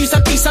 Man could use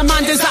a piece of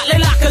mind exactly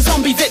like a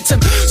zombie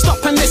victim.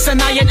 Stop and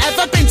listen, I ain't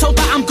ever been told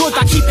that I'm good.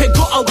 I keep it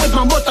gutter with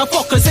my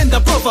motherfuckers in the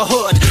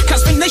brotherhood.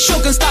 Cause think they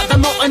should and start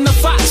demoting the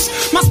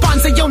facts. My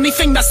spine's the only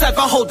thing that's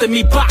ever holding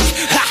me back.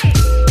 Ha!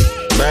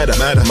 Murder,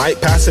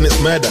 might pass and it's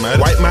murder.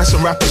 White mass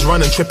and rappers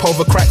run and trip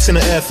over cracks in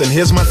the earth. And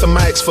here's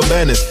mathematics for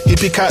burners. He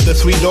pick out the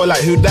 3 door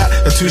like who dat?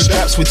 And 2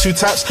 straps with 2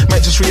 taps.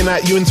 Might just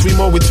reunite you and 3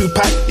 more with 2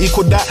 pack.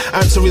 Equal that,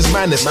 answer is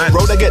madness.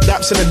 Road I get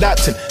daps and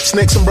adapting.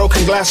 Snakes and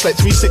broken glass like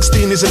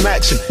 316 is an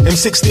action.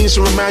 M16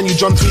 should remind you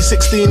John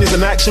 316 is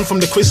an action from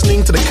the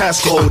christening to the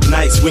casket. Cold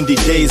nights,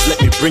 windy days, let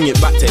me bring it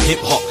back to hip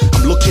hop.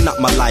 I'm looking at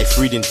my life,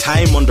 reading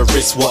time on the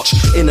wristwatch.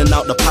 In and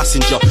out the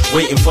passenger,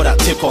 waiting for that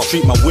tip off.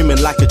 Treat my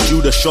women like a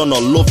Judas, show no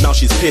love, now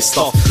she's pissed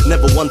off.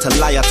 Never want to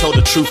lie, I tell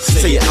the truth,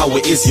 say it how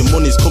it is. Your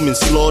money's coming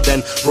slow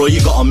then, bro,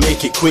 you gotta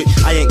make it quick.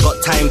 I ain't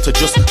got time to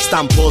just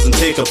stand pause and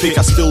take a pic.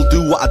 I still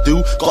do what I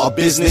do, got a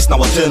business,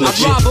 now I turn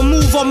legit. I'd rather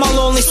move on my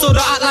lonely so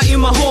that act like you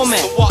my homie.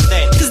 So what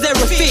then? Cause they're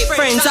a fake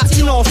friends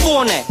acting all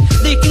phony.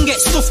 They can get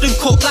stuffed and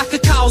cooked like a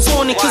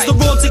calzone. Cause the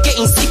roads are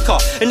getting sicker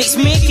and it's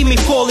making me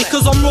poorly.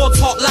 Cause I'm roads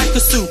hot like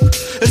a soup.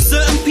 And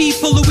certain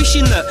people are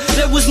wishing that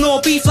there was no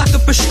beef like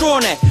a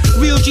pastrone.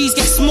 Real G's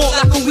get smoked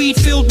like a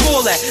weed-filled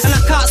roller. And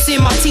I can't see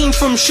my team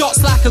from shots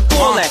like a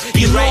goalie.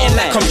 You writing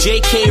like I'm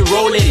JK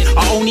Rowling.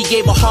 I only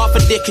gave her half a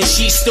dick and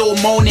she's still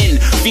moaning.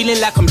 Feeling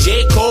like I'm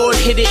J. Cole,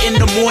 hit it in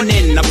the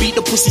morning. I beat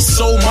the pussy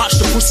so much,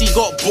 the pussy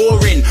got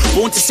boring.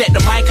 Born to set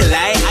the mic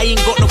alight, I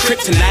ain't got no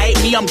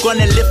kryptonite. Me, I'm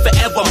gonna live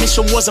forever,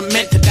 mission wasn't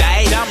meant to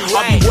die.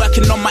 I've been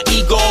working on my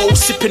ego,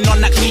 sipping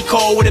on that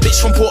Clico with a bitch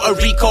from Puerto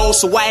Rico,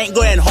 so I ain't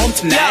going home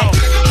tonight.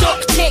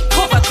 Duck, take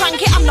cover,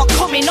 crank it, I'm not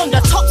coming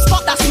under. Top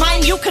spot, that's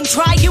mine, you can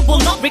try, you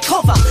will not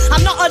recover.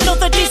 I'm not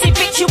another dizzy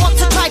bitch you want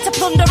to try to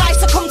plunder. I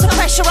succumb to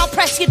pressure, I'll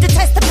press you,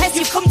 detest the pest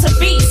you've come to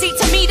be. See,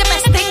 to me the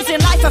best things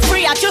in life are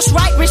free. I just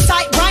write,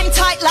 recite, rhyme,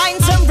 tight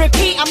lines and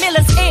repeat. I'm ill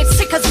as AIDS,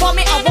 sick as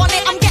vomit, I want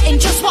it. I'm getting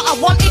just what I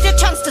wanted, a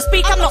chance to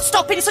speak. I'm not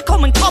stopping, so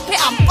come and cop it,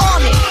 I'm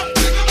on it.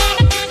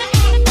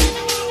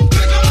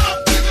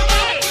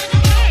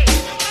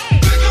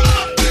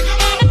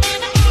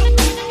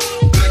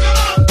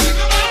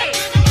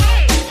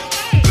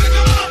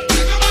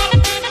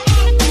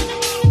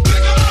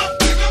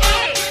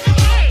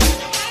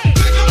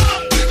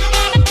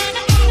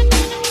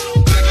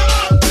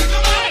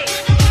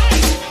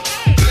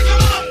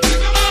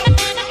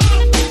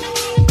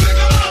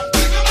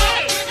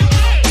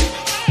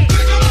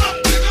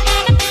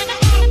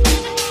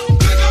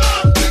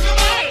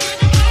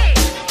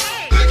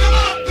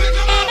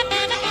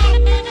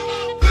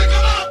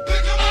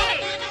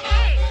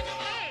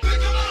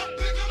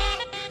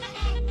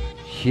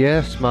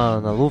 Yes,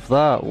 man, I love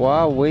that.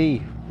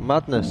 Wowee,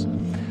 madness.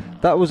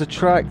 That was a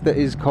track that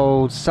is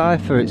called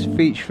Cypher. It's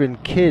featuring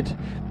Kid,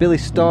 Billy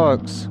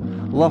Starks,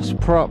 Lost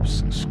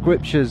Props,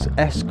 Scriptures,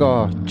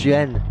 Escar,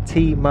 Jen,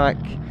 T-Mac.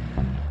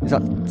 Is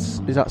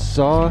that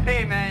Saw?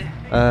 Hey, man.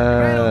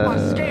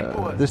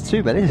 There's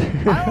too many.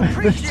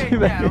 There's too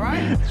many.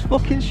 Right? There's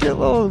fucking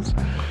shitloads.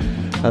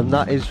 And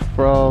that is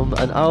from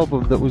an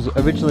album that was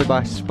originally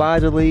by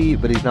Spider Lee,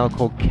 but is now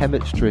called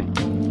Chemistry.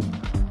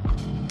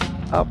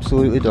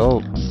 Absolutely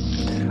dope.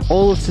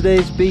 All of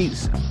today's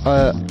beats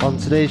on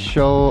today's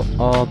show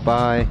are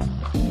by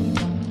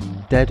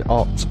Dead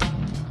Ot,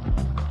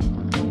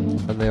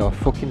 and they are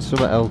fucking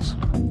something else.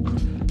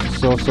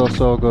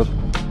 So good.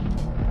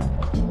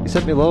 He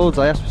sent me loads.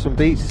 I asked for some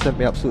beats. He sent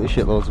me absolutely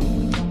shitloads of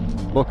them.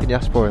 What can you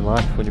ask for in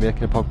life when you're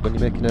making a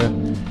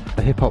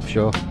hip hop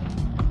show?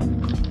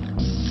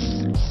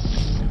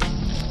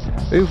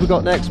 Who have we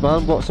got next,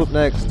 man? What's up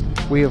next?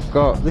 We have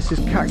got, this is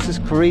Cactus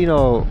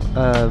Carino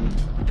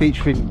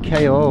featuring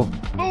KO,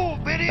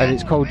 and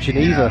it's called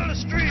Geneva.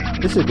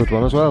 This is a good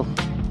one as well.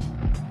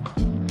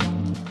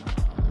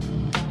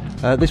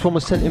 This one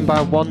was sent in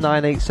by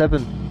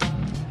 1987.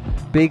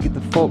 Big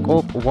the fuck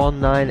up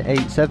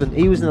 1987.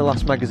 He was in the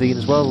last magazine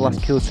as well, the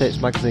last Killa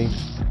Tapes magazine.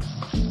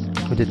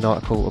 We did an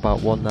article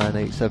about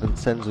 1987.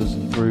 Sends us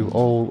through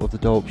all of the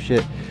dope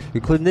shit,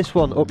 including this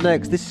one. Up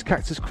next, this is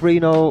Cactus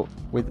Carino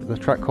with the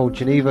track called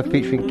Geneva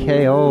featuring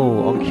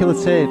KO on Killa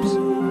Tapes.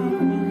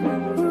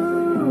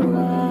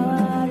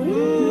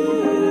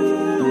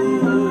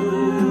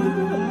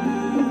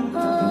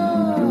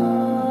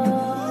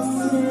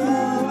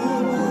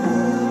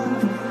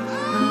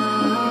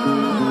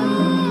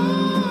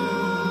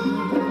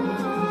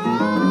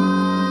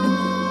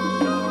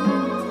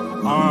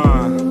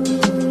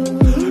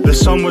 The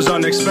sun was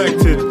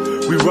unexpected.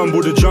 We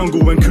rumbled the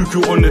jungle and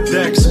cuckoo on the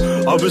decks.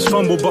 Others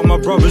fumble, but my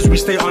brothers, we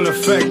stay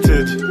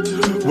unaffected.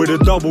 With a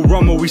double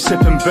rumble, we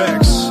sipping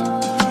Becks.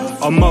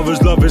 Our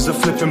mother's love is a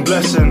flipping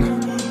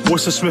blessing.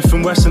 What's a Smith &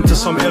 Wesson to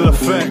some ill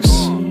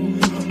effects?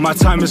 My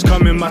time is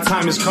coming, my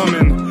time is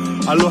coming.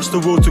 I lost the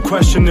will to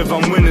question if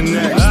I'm winning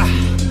next.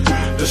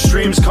 The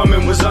streams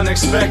coming was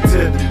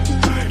unexpected.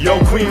 Yo,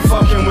 queen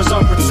fucking was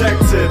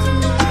unprotected.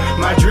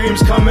 My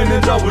dreams coming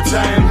in double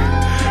time.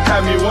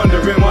 Had me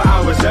wondering what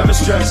I was ever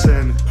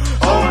stressing.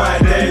 All my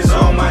days,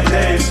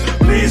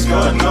 please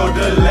God, no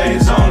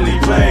delays, only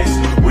plays.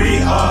 We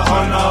are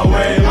on our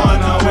way,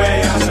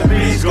 I said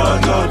please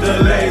God, no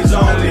delays,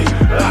 only.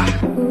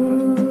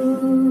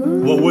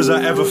 What was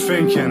I ever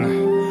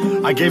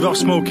thinking? I gave up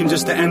smoking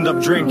just to end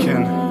up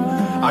drinking.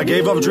 I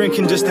gave up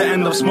drinking just to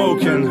end up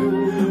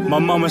smoking. My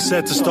mama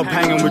said to stop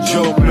hanging with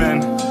joke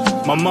men.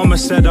 My mama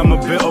said I'm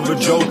a bit of a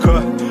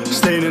joker,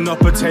 staying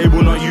up a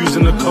table, not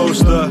using a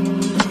coaster.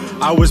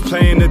 I was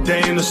playing a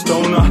day in a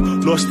stoner,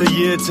 lost a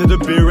year to the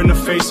beer in the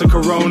face of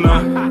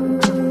Corona.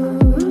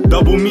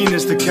 Double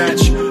meanings to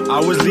catch.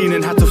 I was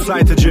leaning, had to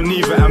fly to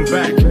Geneva and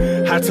back.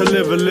 Had to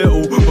live a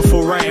little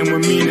before writing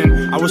with meaning.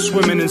 I was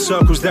swimming in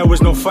circles, there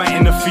was no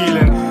fighting the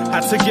feeling.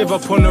 Had to give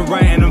up on the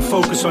writing and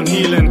focus on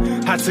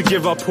healing. Had to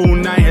give up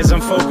all-nighters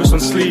and focus on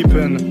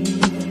sleeping.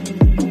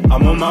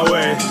 I'm on my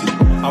way,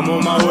 I'm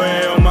on my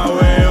way, on my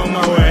way, on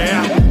my way.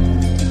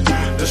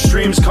 The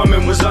streams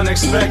coming was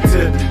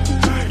unexpected.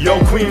 Yo,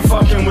 queen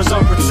fucking was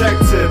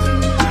unprotected.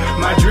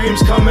 My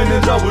dreams coming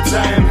in double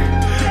time.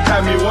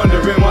 Had me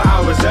wondering what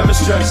I was ever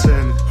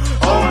stressing.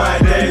 All my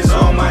days,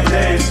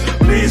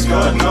 please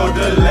God, no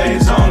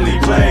delays, only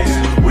plays.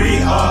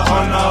 We are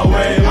on our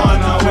way,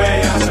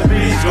 I said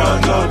please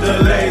God, no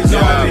delays,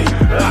 only.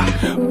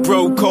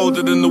 Bro,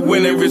 colder than the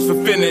winter is for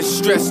finish.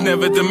 Stress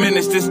never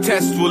diminished, this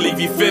test will leave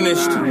you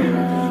finished.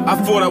 I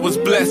thought I was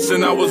blessed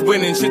and I was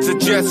winning. Shit's a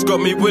jest,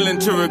 got me willing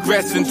to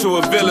regress into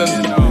a villain.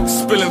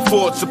 Spilling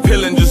thoughts,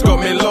 appealing, just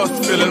got me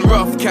lost. Feeling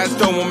rough, cats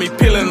don't want me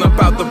peeling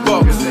up out the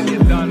box.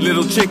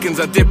 Little chickens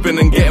are dipping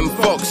and getting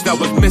foxed. I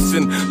was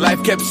missing,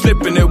 life kept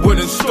slipping, it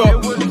wouldn't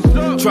stop.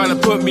 Trying to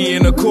put me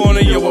in a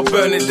corner, yo, I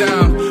burn it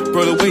down.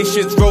 Bro, the way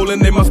shit's rolling,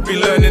 they must be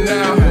learning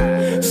now.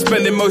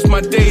 Spending most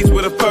my days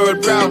with a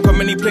furrowed brow. How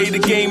many play the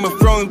Game of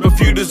Thrones, but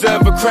few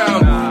deserve a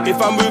crown. If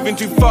I'm moving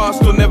too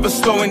fast or never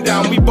slowing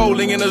down, we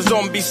bowling in a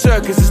zombie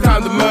circus, it's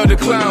time to murder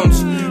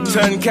clowns.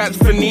 Turn cats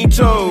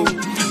finito.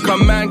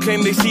 Come man,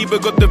 claim they see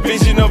but got the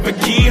vision of a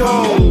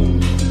keyhole.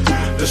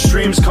 The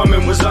streams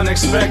coming was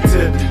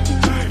unexpected.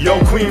 Yo,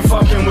 queen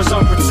fucking was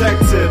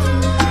unprotected.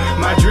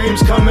 My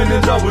dreams coming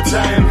in double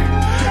time.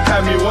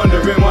 Had me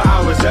wondering what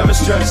I was ever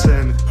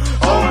stressing.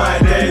 All my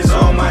days,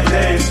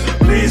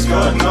 please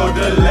God, no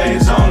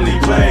delays, only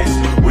plays.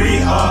 We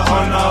are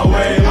on our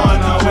way,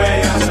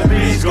 I said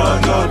please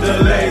God, no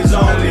delays,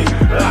 only.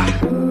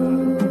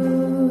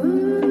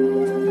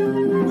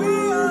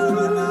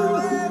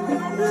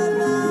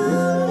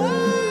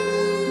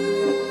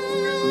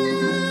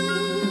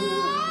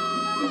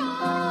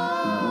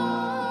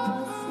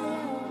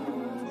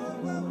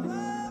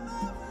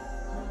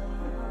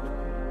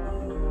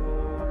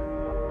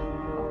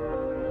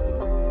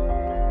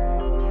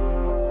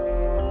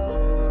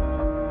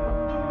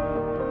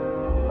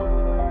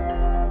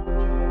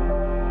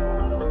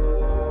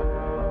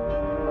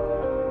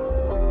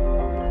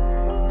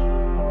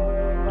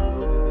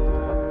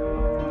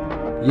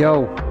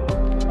 Yo,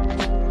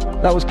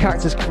 that was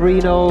Cactus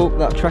Carino.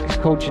 That track is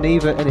called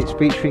Geneva and it's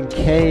featuring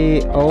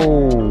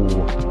KO.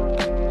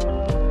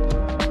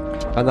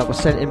 And that was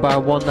sent in by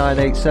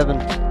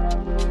 1987.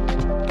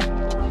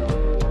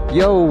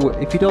 Yo,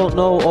 if you don't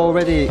know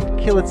already,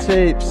 Killa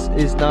Tapes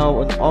is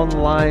now an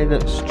online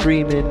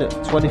streaming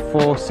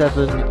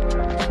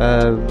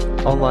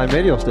 24/7 online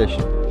radio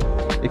station.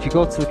 If you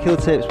go to the Killa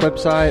Tapes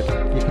website,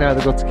 you can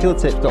either go to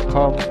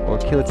killatapes.com or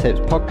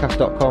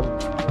killatapes.podcast.com.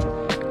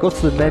 Go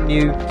to the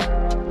menu,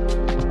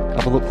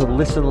 have a look for the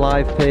Listen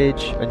Live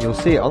page, and you'll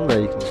see it on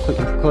there. You can click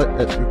the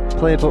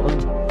play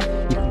button,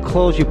 you can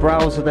close your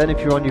browser then if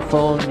you're on your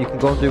phone. You can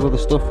go and do other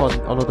stuff on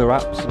other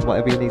apps and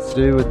whatever you need to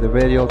do, and the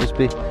radio will just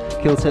be,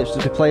 Killa Tapes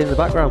just be playing in the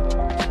background.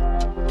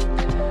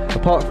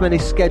 Apart from any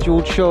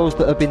scheduled shows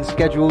that have been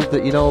scheduled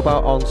that you know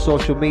about on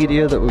social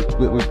media that we've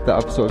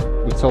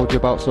told you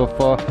about so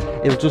far,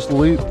 it'll just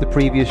loop the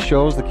previous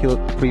shows, the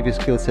previous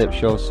Killa Tape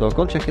shows, so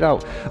go and check it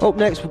out. Up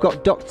next we've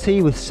got Doc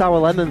T with Sour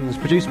Lemons,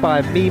 produced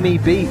by Mimi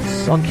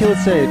Beats on Killa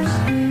Tapes.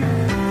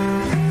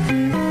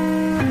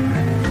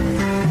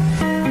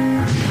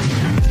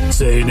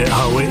 Saying it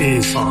how it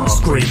is,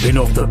 scraping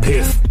off the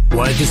piff.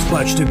 Why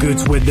dispatch the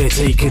goods when they're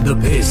taking the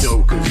piss?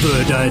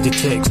 Third eye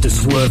detects, the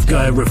swerve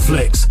guy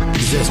reflects.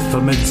 Zest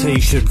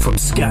fermentation from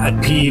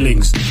scattered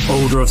peelings.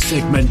 Odor of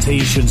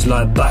segmentations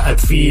like battered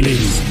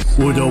feelings.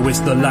 Would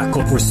always the lack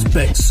of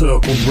respect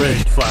circle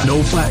red.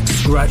 No back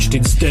scratched,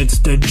 instead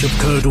stench of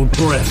curdled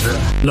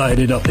breath.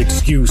 Lighting up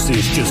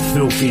excuses, just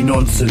filthy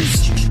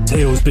nonsense.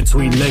 Tails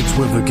between legs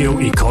with a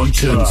guilty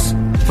conscience.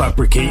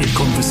 Fabricated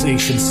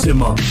conversation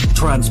simmer.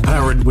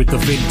 Transparent with the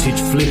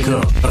vintage flicker.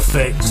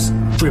 Effects,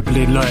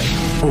 dribbling like,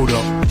 hold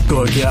up,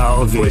 gotta get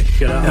out of it.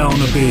 Down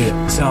a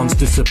beer, sounds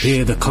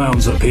disappear, the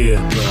clowns appear.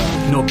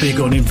 Not big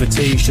on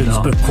invitations,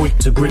 but quick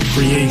to grip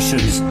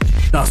creations.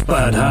 That's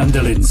bad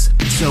handlings.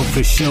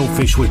 Selfish,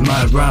 shellfish with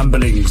mad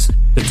ramblings.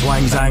 The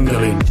twang's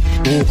angling,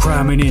 all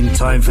cramming in,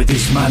 time for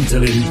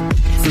dismantling.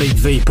 Flake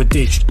vapor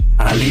ditched,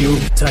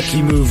 alley-oop,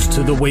 tacky moves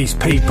to the waste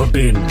paper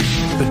bin.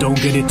 But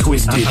don't get it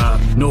twisted,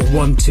 not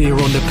one tear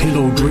on the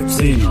pillow drips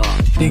in.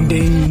 Ding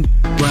ding,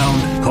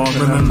 round, can't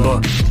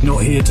remember.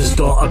 Not here to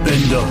start a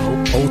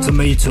bender.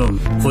 Ultimatum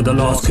for the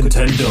last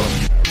contender.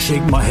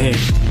 Shake my head,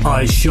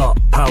 eyes shut,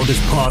 powders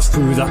pass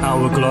through the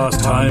hourglass,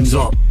 time's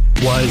up.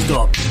 Wised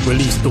up,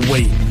 release the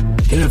weight.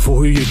 Careful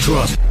who you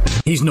trust,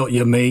 he's not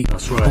your mate.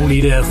 That's right. Only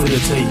there for the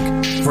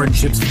take,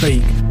 friendship's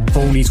fake.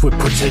 Phonies with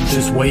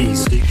pretentious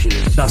ways.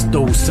 Ridiculous. That's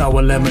those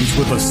sour lemons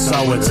with a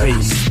sour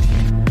taste.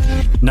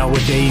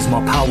 Nowadays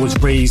my power's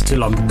raised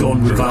till I'm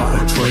gone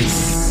without a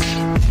trace.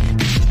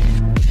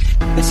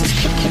 This is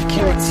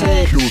Killa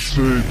Tapes.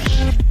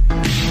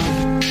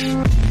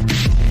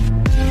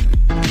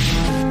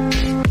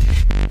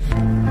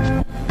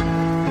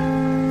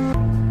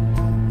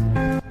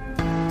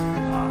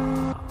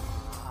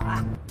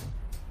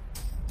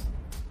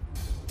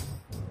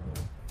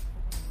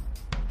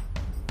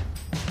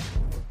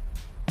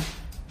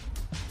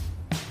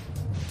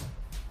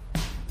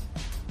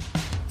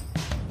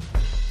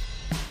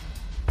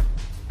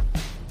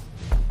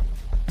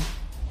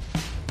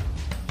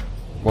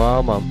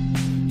 Wow, man.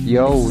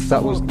 Yo,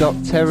 that was Doc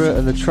Terror,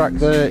 and the track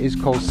there is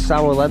called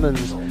Sour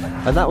Lemons.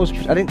 And that was,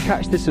 I didn't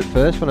catch this at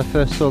first when I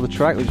first saw the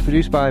track. It was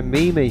produced by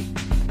Mimi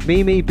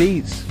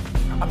Beats.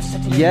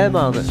 Yeah,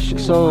 man.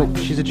 So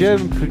she's a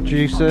German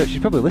producer.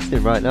 She's probably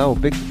listening right now.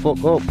 Big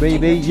fuck up,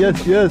 Mimi.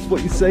 Yes,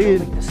 what you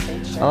saying?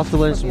 I'll have to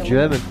learn some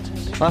German.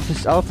 I'll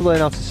have to learn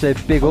how to say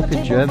big up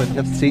in German.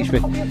 You have to teach me.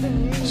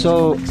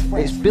 So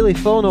it's Billy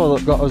Fono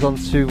that got us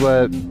onto.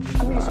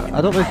 I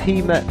don't know if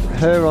he met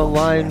her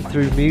online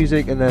through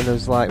music and then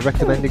was like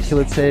recommended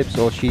Killa Tapes,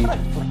 or she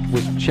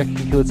was checking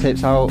Killa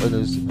Tapes out,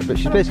 and but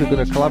she's basically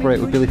going to collaborate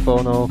with Billy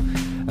Fono,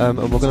 and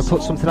we're going to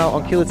put something out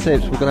on Killa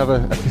Tapes. We're going to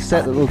have a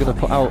cassette that we're going to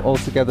put out all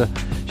together.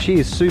 She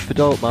is super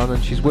dope, man,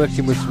 and she's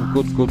working with some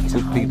good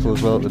people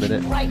as well at the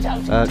minute.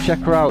 Check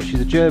her out.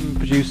 She's a German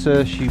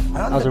producer. She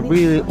has a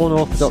really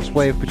unorthodox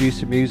way of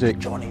producing music.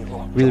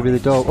 Really, really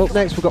dope. Up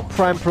next we've got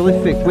Prime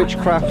Prolific,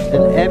 Witchcraft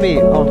and Emmy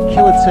on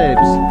Killa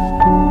Tapes.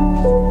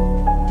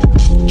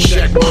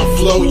 Check my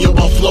flow, you're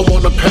my flow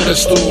on a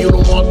pedestal. You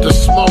don't want the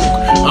smoke,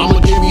 I'ma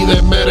give you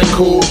that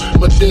medical,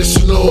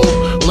 medicinal.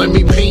 Let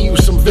me paint you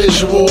some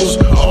visuals.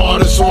 An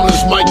artist on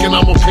his mic and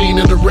I'ma paint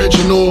it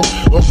original.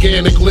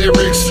 Organic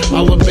lyrics,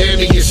 I'll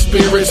abandon your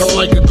spirits. I'm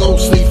like a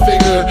ghostly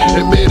figure,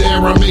 in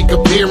midair I make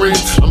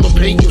appearance. I'ma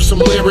paint you some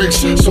lyrics,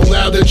 so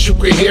loud that you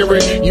can hear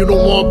it. You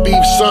don't want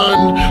beef,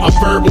 son, I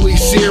verbally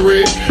sear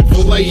it.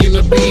 Filleting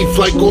the beef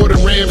like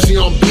Gordon Ramsay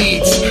on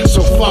beats.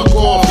 So fuck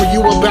off, or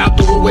you about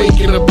to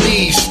awaken a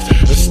beast.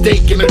 A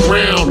stake in the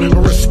ground,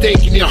 or a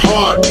stake in your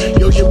heart.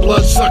 Yo, your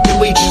blood-sucking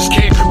leeches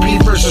can't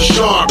compete versus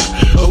shark.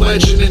 A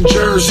legend in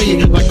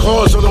Jersey, like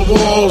claws on the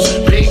walls.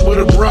 Paint with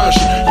a brush,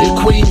 your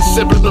queen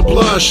sipping the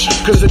blush.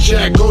 Cause the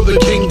jack or the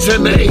king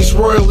 10, the ace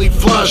royally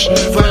flush.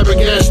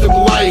 Flabbergasted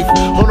life,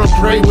 on a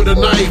prey with a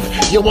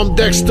knife. Yo, I'm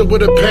Dexter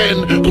with a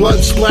pen,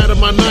 blood splatter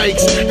my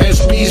Nikes.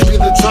 SBs be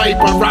the type,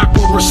 I rock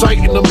when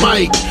reciting the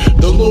mic.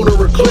 The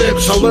lunar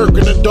eclipse, I lurk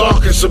in the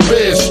darkest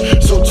abyss.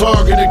 So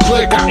target and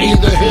click, I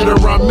either hit or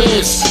I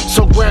miss.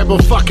 So grab a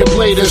fucking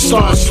blade and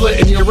start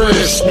slitting your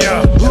wrist.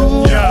 Yeah,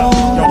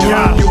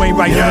 you ain't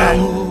right,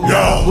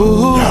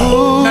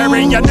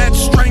 Marionette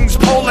strings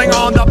pulling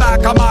on the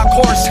back of my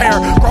corsair,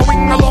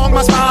 growing along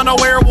my spine a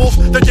werewolf.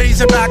 The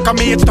days in back of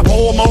me, it's the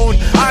full moon.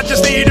 I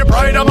just need it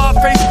bright on my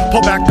face.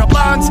 Pull back the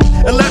blinds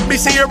and let me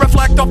see it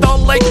reflect off the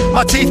lake.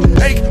 My teeth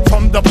ache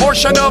from the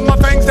portion of my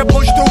fangs that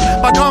push through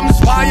my gums.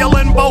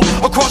 Violin bow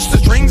across the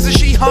strings as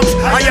she hums.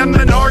 I am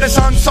an artist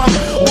unsung.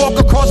 Walk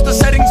across the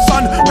setting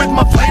sun with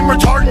my flame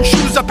retardant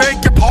shoes. I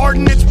beg your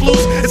pardon, it's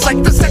blues. It's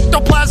like the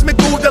sectoplasmic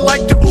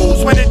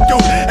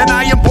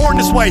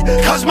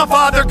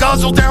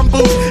guzzle down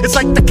booze. It's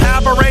like the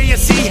cabaret of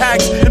sea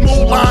hags and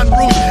Moulin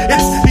Rouge.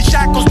 It's these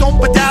shackles don't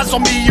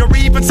bedazzle me or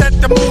even set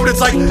the mood. It's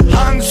like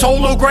Han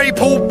Solo, Grey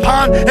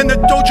Poupon in the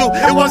dojo.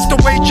 It was the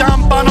way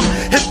John Bonham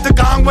hit the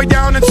gong way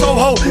down in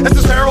Soho as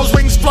the sparrow's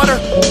wings flutter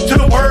to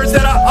the words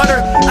that I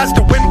utter as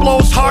the wind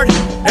blows hard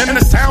and in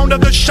the sound of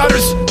the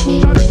shutters.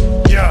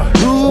 Yeah,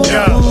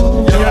 yeah,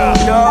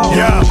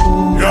 yeah,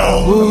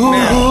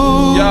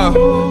 yeah,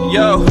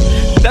 yo.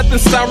 Death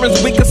and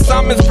sirens, weak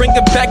assignments, bring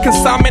it back,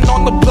 consignment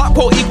on the block,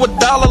 quote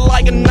 $1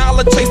 like a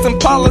dollar, chasing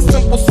Paula,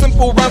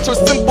 simple, rhymes are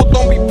simple,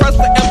 don't be pressed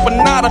the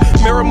empanada,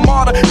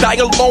 Miramata, die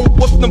alone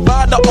with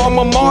Nevada,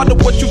 alma mater,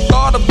 what you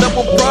thought of,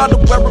 double Prada,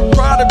 wearing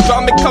Prada,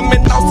 drama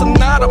coming out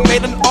Sonata,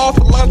 made an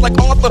author, lines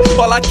like Arthur,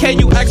 while I can,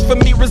 you ask for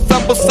me,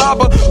 resemble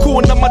Saba,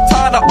 cool and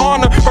Matata,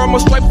 honor, Irma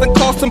stripes and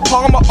Carson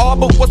Palmer,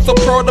 Arbor, what's a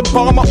pearl, the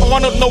bomber,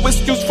 honor, no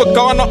excuse for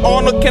Ghana,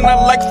 honor, can I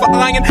like for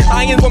iron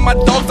with my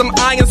dogs, I'm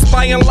iron,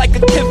 spying like a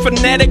kid,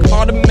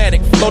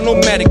 automatic, flow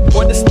nomadic,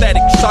 boy the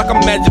static, shock of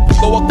magic,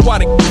 flow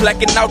aquatic,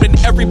 blacking out in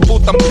every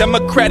booth, I'm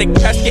democratic,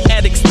 pass your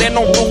attic, stand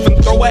on roof and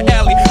throw an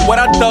alley, what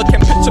I dug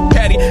can picture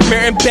patty,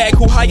 Marion bag,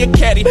 who hire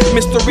caddy,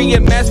 mystery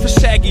and mask for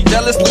shaggy,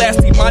 jealous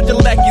lassie, mind your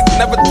lackeys,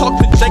 never talk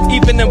to Jake,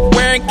 even in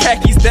wearing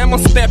khakis, damn I'm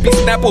snappy,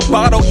 Snapple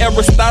bottle,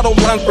 Aristotle,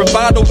 lines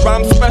bravado,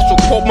 rhyme special,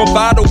 quote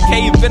Movado,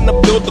 cave in the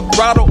build the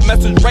grotto,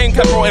 message rain,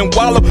 camera and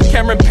wallow,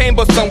 Cameron Payne,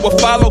 but some will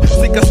follow,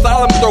 seek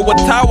asylum, throw a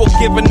towel,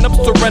 giving up,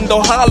 surrender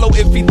hollow,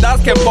 if he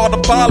dies, can't fall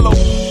to follow.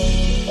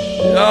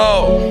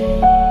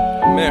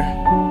 Yo, come here.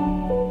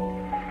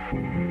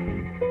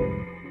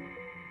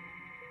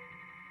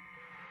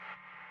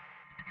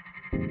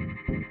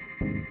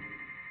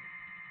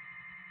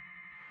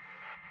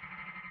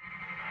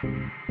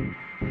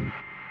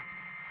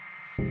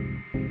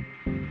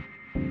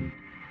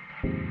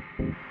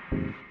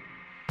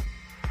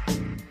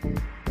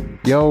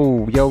 Yo.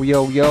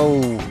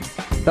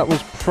 That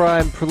was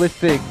Prime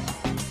Prolific,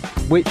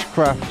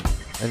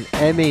 Witchcraft, and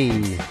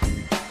Emmy.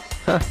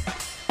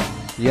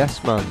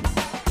 Yes, man.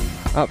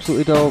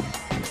 Absolutely dope.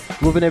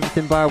 Loving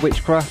everything by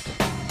Witchcraft.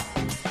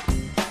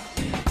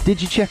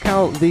 Did you check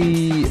out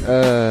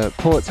the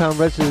Port Town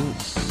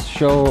Residents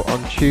show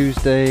on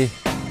Tuesday?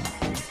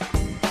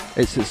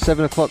 It's at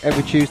 7 o'clock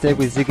every Tuesday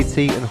with Ziggy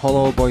T and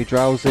Hollow Boy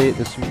Drowsy.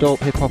 There's some dope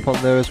hip hop on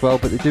there as well,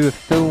 but they do a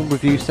film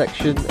review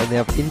section and they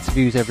have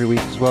interviews every week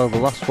as well. The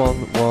last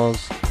one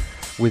was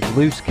with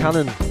Loose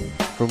Cannon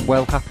from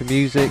Well Happy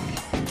Music.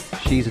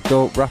 She's a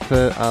dope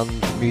rapper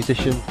and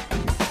musician.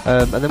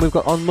 And then we've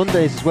got on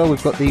Mondays as well,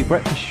 we've got the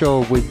breakfast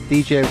show with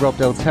DJ Rob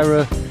Del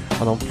Terra,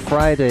 and on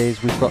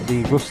Fridays we've got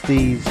the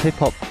Rusty's hip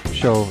hop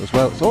show as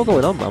well. It's all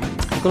going on, man.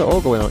 We've got it all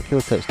going on at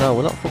Killa Tapes now.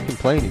 We're not fucking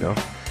playing, you know.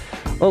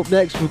 Up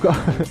next we've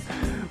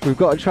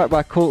got a track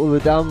by Cult of the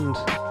Damned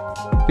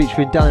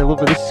featuring Danny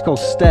Lover. This is called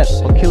Step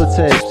on Killa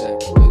Tapes.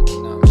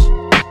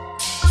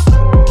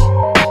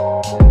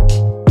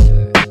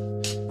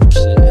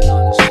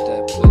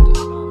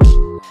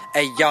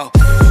 Hey yo,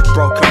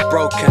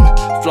 broken,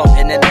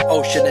 floating in the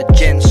ocean of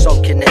gin,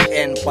 soaking it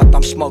in while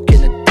I'm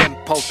smoking a dim,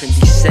 poping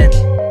descend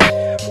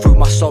through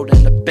my soul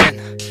in the bin.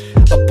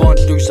 A born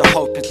loser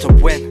hoping to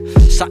win.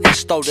 Something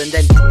stolen,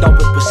 then you know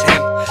it was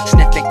him.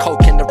 Sniffing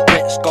coke in the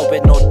Ritz,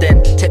 going all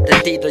in. Tip the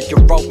dealer, you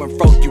roll and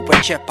throw you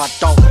a chip. I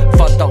don't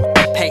follow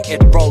the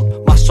painted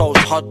road, my soul's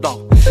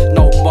hollow.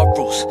 No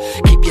morals,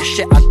 keep your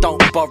shit, I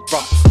don't borrow.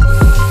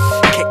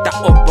 Kick that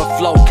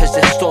overflow, cause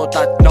it's all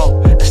I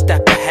know. A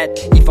step ahead,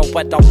 even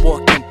when I'm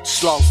walking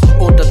slow.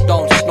 All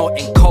alone,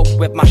 snorting coke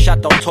with my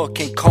shadow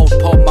talking cold.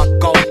 Pour my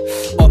gold,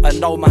 or I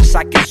know my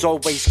sack is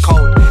always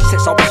cold.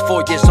 Since I was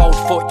 4 years old,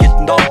 thought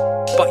you'd know,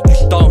 but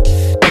you don't.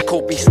 They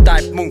call me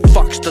Stag Moon,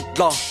 fucks the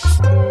law.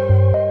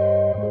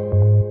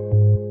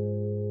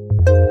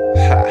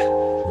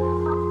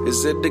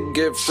 Is it a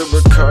gift or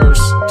a curse?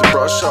 To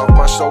brush off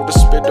my shoulder,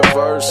 spit a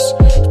verse.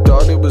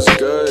 Thought it was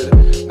good,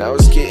 now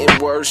it's getting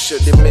worse,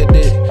 should admit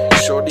it.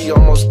 Shorty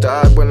almost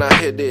died when I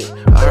hit it.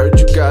 I heard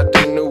you got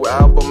the new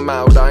album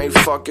out, I ain't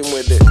fucking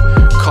with it.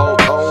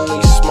 Cold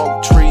only,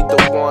 smoke tree,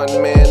 the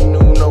one man,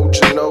 no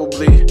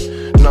Ginobili.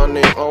 None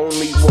and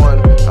only one.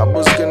 I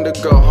was gonna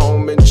go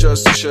home and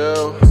just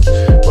chill,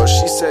 but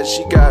she said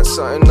she got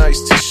something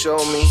nice to show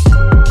me.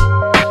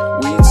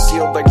 Weed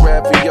sealed like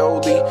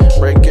ravioli,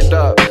 break it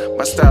up.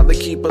 My style to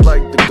keep it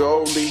like the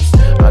goalie.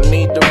 I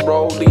need the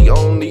rollie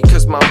only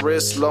cause my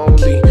wrist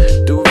lonely.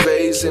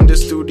 Duvets in the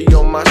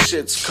studio, my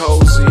shit's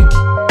cozy.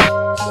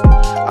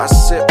 I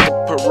sip the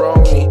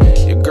Peroni.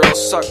 Your girl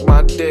suck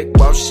my dick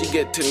while she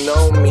get to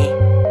know me,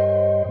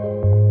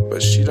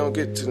 but she don't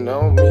get to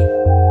know me.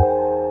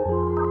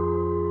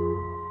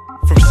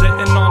 From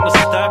sitting on the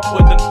step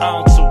with an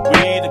ounce of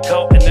weed and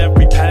counting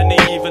every penny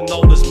even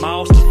though there's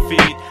mouths to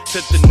feed,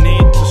 to the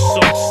need to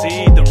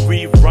succeed and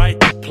rewrite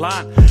the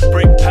plan.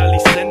 Brick Pelly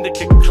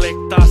Syndicate click,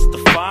 that's the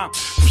fam.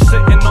 From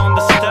sitting on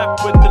the step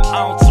with an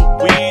ounce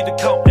of weed and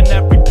counting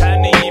every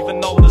penny even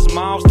though there's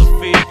mouths to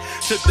feed,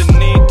 to the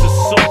need to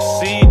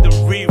succeed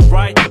and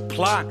rewrite the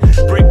plan.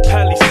 Brick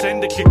Pelly Syndicate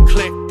syndicate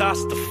click,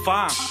 that's the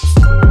fam.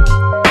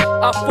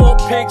 I thought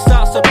pigs,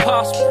 that's a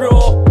pass,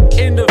 bro.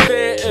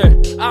 Innovator,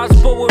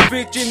 Asbo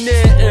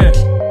originator.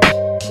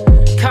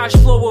 Cash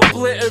flow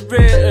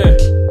obliterator.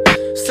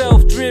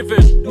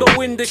 Self-driven, no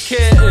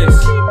indicators.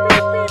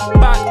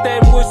 Back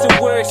then was the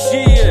worst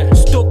year.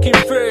 Stuck in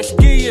first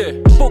gear,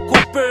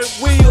 buckle burnt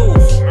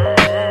wheels.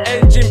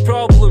 Engine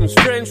problems,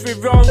 friends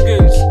with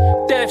wrong-uns.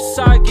 Death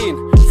sagging,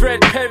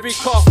 Fred Perry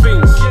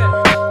coffins.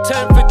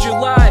 10th of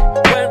July,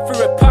 went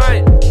for a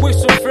pint. With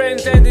some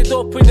friends, ended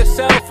up in the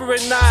cell for a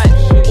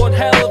night. One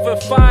hell of a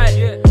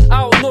fight,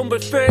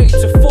 outnumbered 30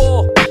 to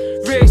 4.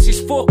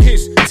 Racist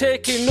fuckers,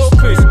 taking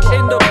uppers.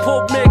 In the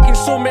pub, making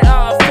something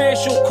out of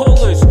facial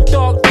colours.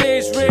 Dark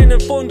days, rain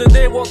and thunder,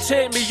 they won't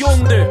take me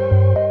under.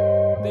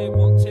 They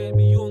won't take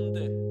me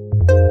under.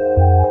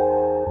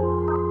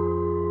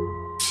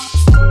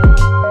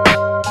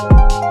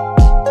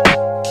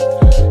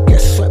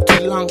 Get swept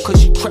along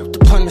cause you crept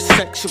upon the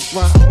section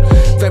run.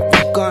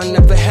 Very gone,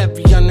 never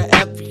heavy on the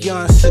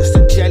Evian. Since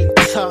the jelly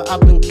tart, I've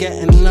been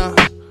getting up.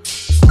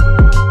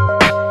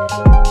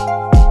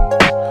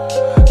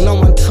 No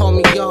one told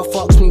me y'all,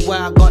 asked me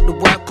where I got the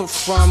weapon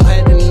from.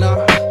 Heading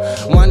up,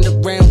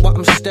 wondering what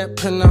I'm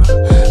stepping up.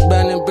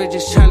 Burning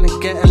bridges, trying to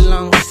get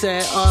along.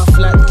 Set off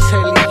like the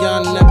Taylor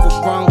Young, never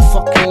wrong.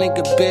 Fucking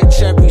nigga,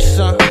 bitch, every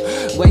son.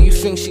 Where you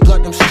think she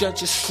got them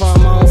stretches from?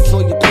 I don't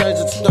feel your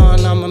presence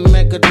done. I'm a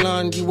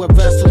megalon, you a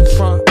vessel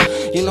front.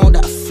 You know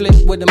that flip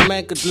with a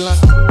megalon.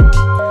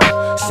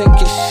 Sink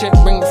your shit,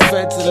 bring the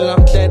feds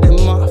along, dead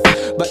him off.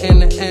 But in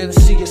the end,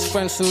 see his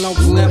friends and know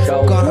we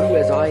never gone. Do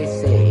as I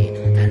say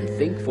and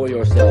think for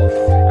yourself.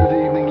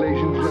 Good evening,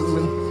 ladies and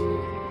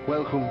gentlemen.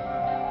 Welcome.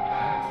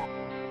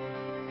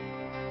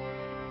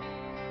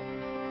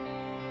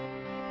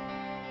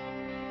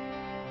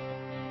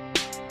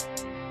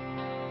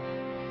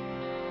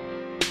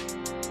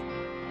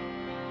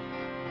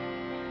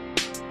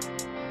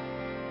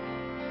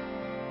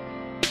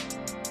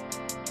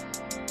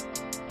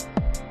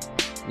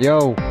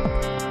 Yo,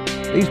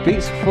 these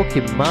beats are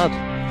fucking mad.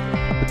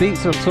 The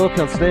beats I'm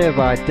talking on today are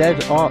by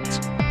Dead Art.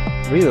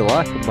 Really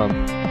like them,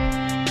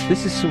 man.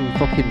 This is some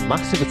fucking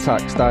Massive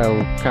Attack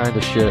style kind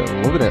of shit.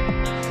 I'm loving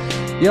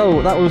it.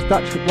 Yo, that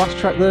last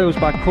track there was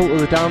by Cult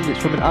of the Damned. It's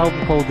from an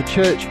album called The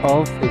Church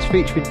Of. It's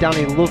featuring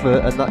Danny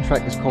Lover, and that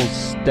track is called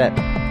Step.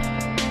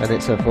 And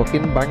it's a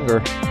fucking banger.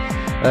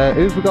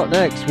 Who have we got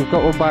next? We've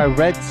got one by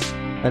Reds,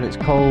 and it's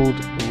called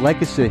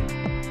Legacy.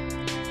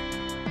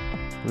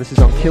 This is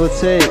on Killa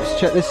Tapes.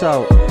 Check this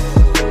out.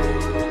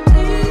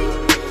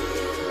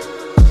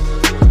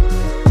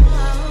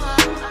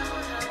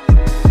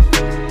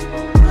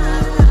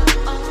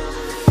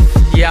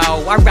 Yo,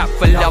 I rap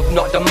for love,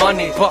 not the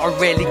money, but I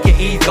rarely get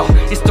either.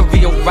 It's the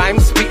real rhyme,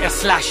 spitter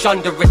slash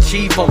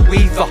underachiever,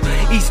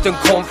 weaver. Eastern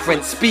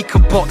Conference, speaker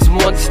box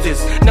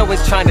monsters. No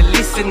one's trying to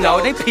listen now,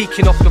 they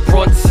peeking off the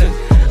Bronson.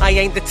 I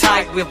ain't the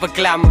type with a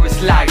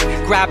glamorous life.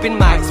 Grabbing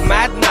mics,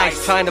 mad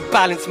nice, trying to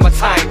balance my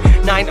time.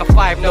 9 to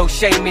 5, no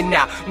shame in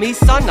that. Me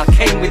son, I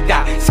came with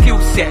that skill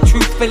set.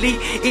 Truthfully,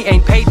 it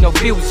ain't paid no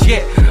bills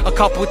yet. A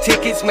couple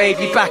tickets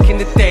maybe back in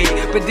the day,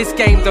 but this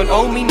game don't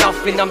owe me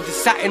nothing. I'm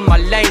just sat in my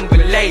lane,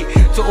 relate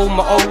to all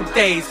my old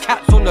days.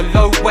 Caps on the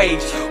low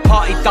wage.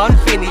 Party done,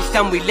 finished,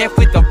 and we left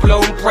with a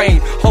blown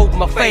brain. Hold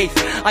my faith,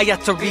 I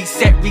had to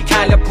reset,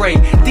 recalibrate.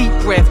 Deep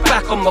breath,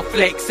 back on my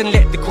flex and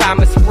let the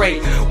grammar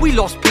spray. We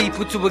lost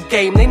people to a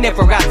game they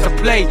never had to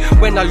play.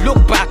 When I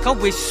look back, I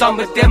wish some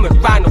of them had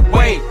ran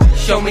away.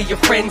 Show me your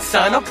friends,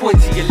 son, I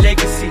point to your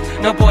legacy.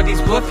 Nobody's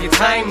worth your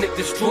time, that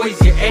destroys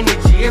your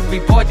energy.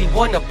 Everybody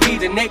wanna be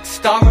the next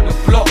star on the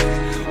block.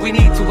 We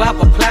need to have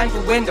a plan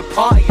for when the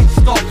party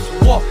stops.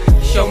 What?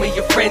 Show me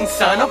your friends,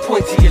 son, I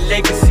point to your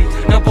legacy.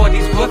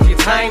 Nobody's worth your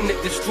time,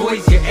 that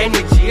destroys your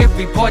energy.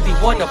 Everybody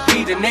wanna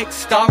be the next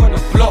star on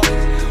the block.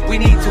 We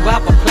need to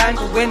have a plan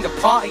for when the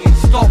party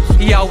stops.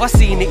 Yo, I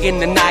seen it in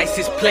the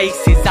nicest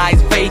places,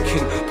 eyes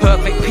vacant.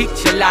 Perfect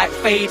picture, light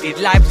faded,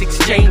 life's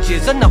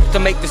exchanges. Enough to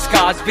make the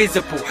scars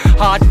visible,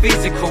 hard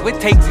physical, it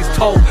takes its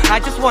toll. I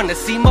just wanna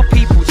see my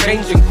people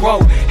change and grow.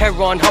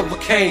 Heron,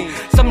 hurricane,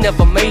 some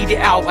never made it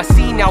out. I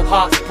seen how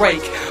hearts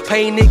break,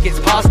 pain it gets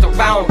passed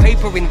around.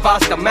 Paper in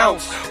vast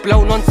amounts,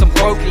 blown on some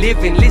broke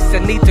living.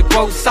 Listen, need to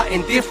grow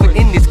something different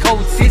in this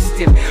cold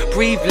system.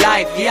 Breathe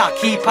life, yeah,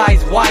 keep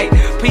eyes wide.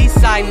 Peace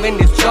sign when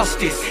there's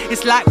justice.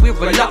 It's like we're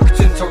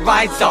reluctant to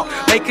rise up,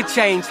 make a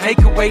change,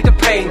 take away the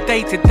pain.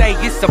 Day to day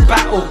it's a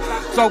battle,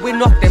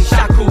 throwing off them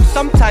shackles.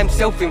 Sometimes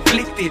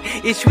self-inflicted,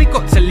 ish we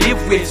got to live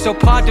with. So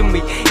pardon me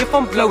if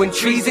I'm blowing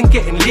trees and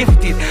getting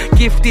lifted.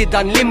 Gifted,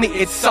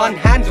 unlimited, son,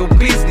 handle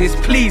business.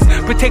 Please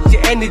protect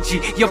your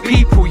energy, your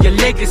people, your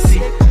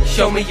legacy.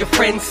 Show me your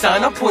friends,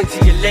 son, I point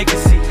to your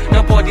legacy.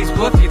 Nobody's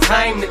worth your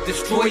time, that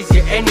destroys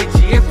your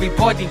energy.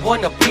 Everybody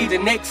wanna be the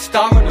next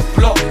star on the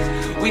block.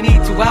 We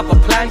need to have a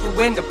plan for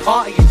when the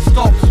party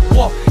stops.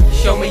 What?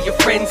 Show me your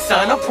friends,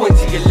 son, I point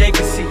to your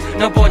legacy.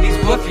 Nobody's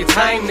worth your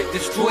time, that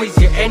destroys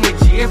your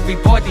energy.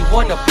 Everybody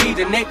wanna be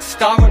the next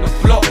star on the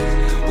block.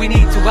 We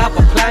need to have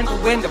a plan for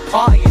when the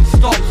party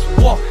stops.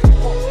 What?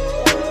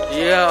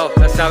 Yeah,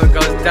 that's how it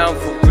goes down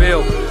for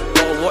real.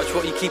 Gotta watch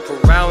what you keep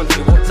around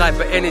you. What type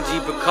of energy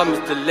becomes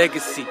the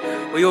legacy?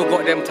 We all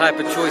got them type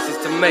of choices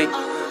to make.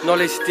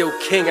 Knowledge still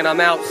king, and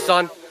I'm out,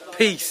 son.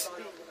 Peace.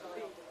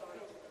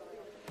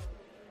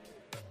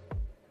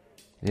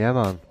 Yeah,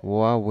 man.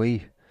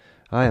 Wowee.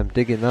 I am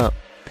digging that.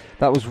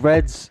 That was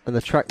Reds, and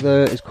the track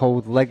there is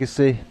called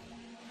Legacy.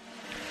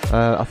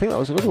 I think that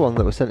was another one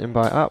that was sent in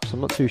by Apps.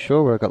 I'm not too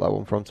sure where I got that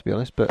one from, to be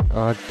honest, but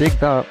I dig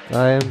that.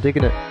 I am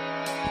digging it.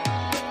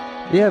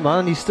 Yeah,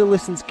 man, you still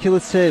listen to Killa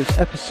Tapes,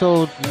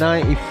 episode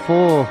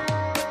 94.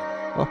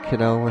 Fucking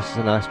hell, this is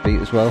a nice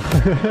beat as well.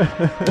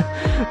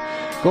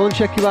 Go and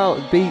check you out,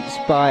 Beats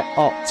by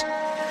Ott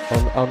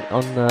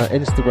on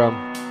Instagram.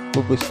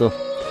 Lovely stuff.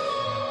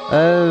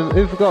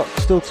 Who've we got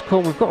still to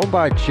come? We've got one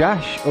by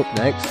Jash up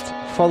next,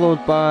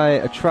 followed by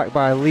a track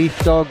by Leaf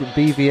Dog and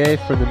BVA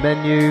from the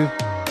Menu.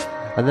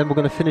 And then we're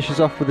going to finish us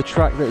off with a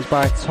track that is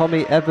by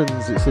Tommy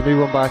Evans. It's a new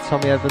one by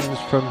Tommy Evans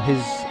from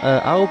his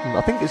album.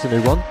 I think it's a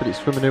new one, but it's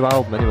from a new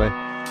album anyway.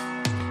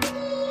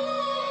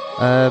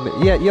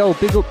 Yeah, yo,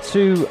 big up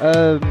to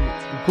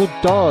Good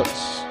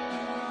Darts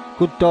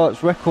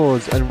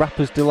Records and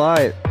Rapper's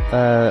Delight.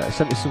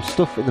 Sent me some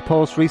stuff in the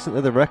post recently,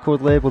 the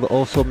record label that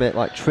also make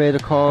like trader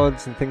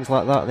cards and things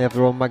like that. They have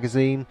their own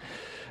magazine.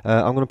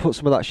 I'm going to put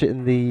some of that shit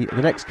in the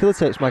next Killa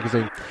Tapes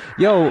magazine.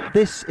 Yo,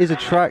 this is a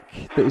track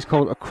that is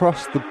called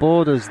Across the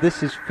Borders.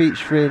 This is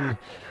featuring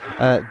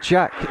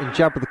Jack and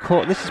Jabba the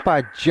Cut. This is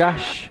by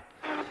Jash,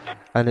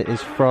 and it is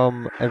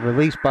from a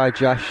release by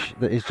Jash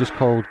that is just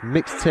called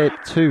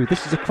Mixtape 2.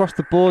 This is Across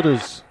the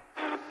Borders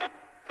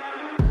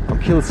on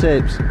Killa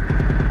Tapes.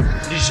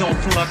 Les gens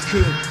font la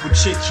queue au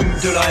check-in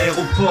de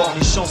l'aéroport.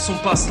 Les chansons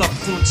passent la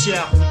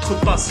frontière,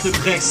 outrepassent le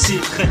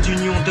Brexit. Trait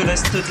d'union de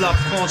l'Est de la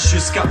France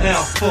jusqu'à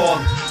Airport.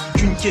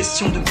 Qu'une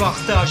question de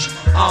partage,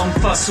 armes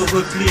face au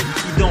repli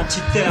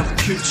identitaire,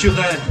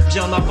 culturel.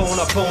 Bien avant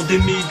la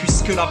pandémie,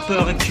 puisque la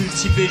peur est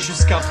cultivée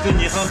jusqu'à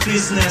devenir un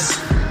business.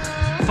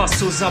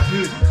 Face aux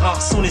abus,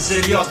 rares sont les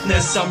Elliot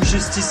Ness. Âme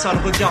justice a le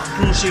regard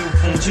plongé au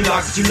fond du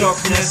lac du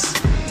Loch Ness.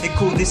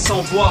 Écho des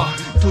sans-voix,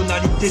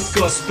 tonalité de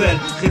gospel,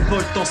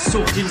 révolte en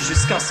sourdine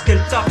jusqu'à ce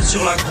qu'elle tape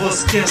sur la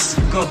grosse caisse.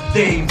 God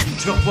damn,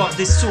 je veux revoir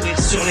des sourires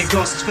sur les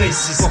ghost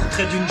faces.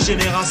 Portrait d'une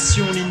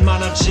génération, ligne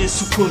managée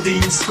sous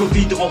codéine,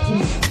 Covid rend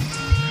ouf.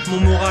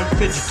 Mon moral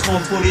fait du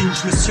trampoline,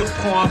 je me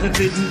surprends à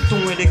rêver de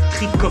moutons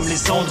électriques comme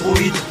les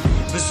androïdes.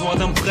 Besoin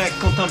d'un break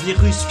quand un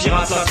virus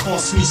pirate la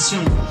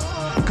transmission.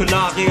 Que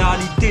la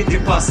réalité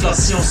dépasse la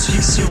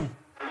science-fiction.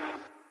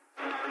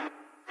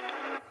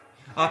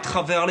 À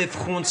travers les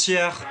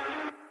frontières,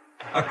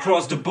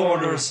 across the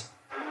borders.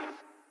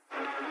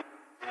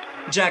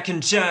 Jack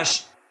and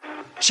Jash,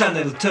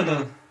 Channel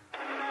Tunnel.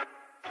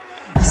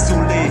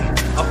 Isolés,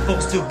 à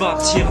force de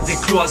bâtir des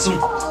cloisons.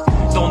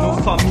 Dans nos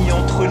familles,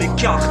 entre les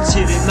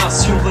quartiers, les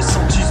nations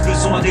ressentent ce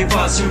besoin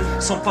d'évasion.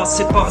 Sans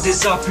passer par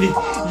des applis,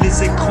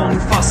 les écrans nous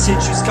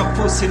facilitent jusqu'à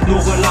fausser nos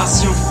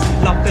relations.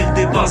 L'appel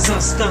des bas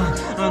instincts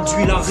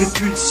induit la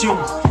répulsion.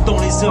 Dans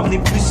les heures les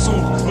plus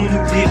sombres, on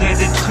oublierait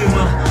d'être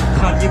humain.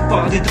 Ralliés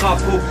par des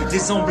drapeaux,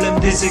 des emblèmes,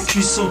 des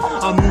écussons.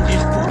 À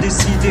mourir pour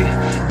des idées,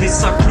 des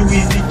sacs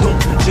Louis Vuitton.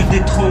 Je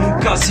détrône au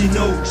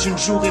casino, je ne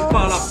jouerai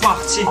pas la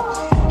partie.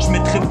 Je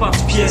mettrai pas de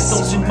pièces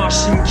dans une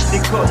machine qui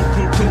déconne,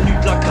 compte tenu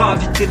de la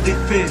gravité des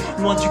faits,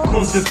 loin du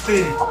conte de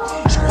fées.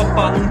 Je crois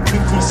pas non plus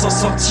qu'on s'en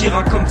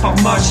sortira comme par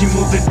magie,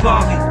 mauvais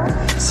pari.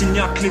 S'il n'y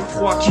a que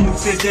l'effroi qui nous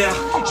fédère,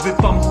 je vais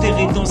pas me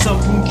terrer dans un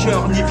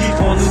bunker, ni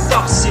vivre en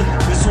autarcie.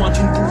 Besoin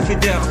d'une bouffée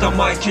d'air, d'un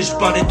mic et je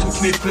balaie toutes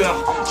mes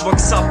peurs. Je vois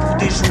que ça pour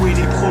déjouer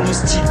les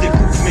pronostics des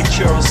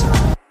bookmakers.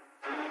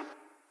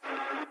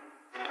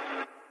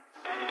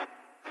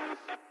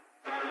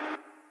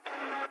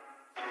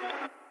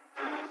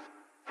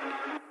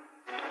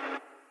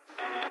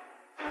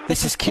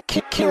 This is Killa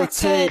Tapes. Killa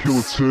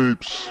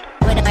Tapes.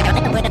 When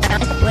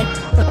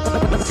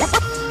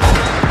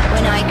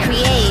I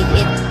create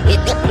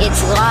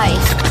it's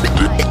life.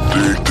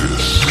 Dig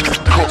this.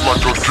 Cut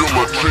like a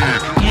killer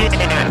tape.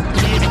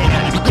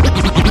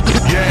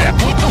 Yeah.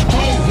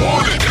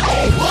 Want it.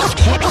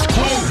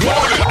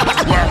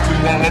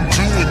 Laughing while I'm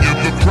doing it.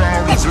 The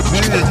crowd is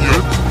booing you.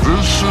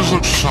 This is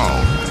a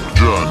sound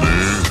journey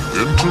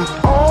into.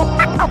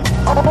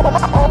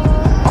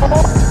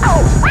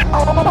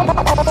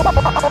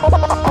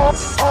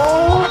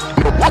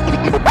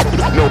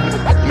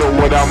 Know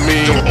what I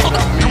mean? Come on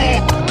now.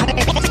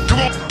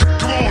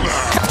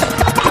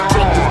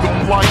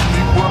 Don't like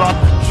me, but I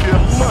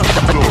care less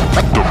though.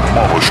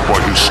 Demolished by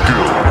his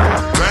skill.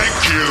 Thank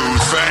you,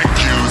 thank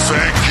you,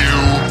 thank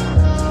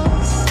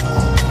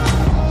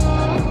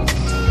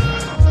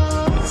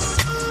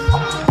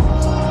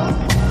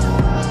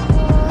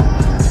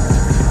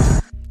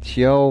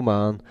you. Yo,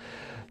 man.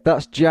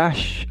 That's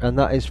Jash, and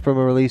that is from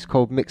a release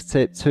called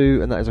Mixtape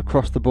 2, and that is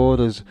Across the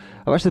Borders.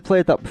 I've actually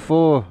played that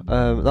before.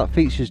 That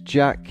features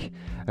Jack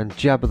and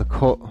Jabba the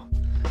Cut,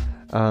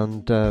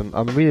 and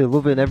I'm really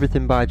loving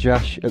everything by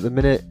Jash at the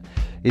minute.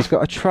 He's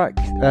got a track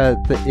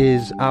that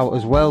is out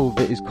as well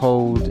that is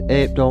called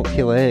Ape Don't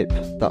Kill Ape.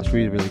 That's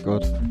really, really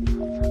good.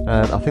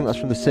 I think that's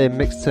from the same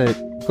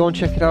mixtape. Go and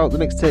check it out. The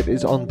mixtape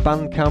is on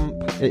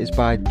Bandcamp. It is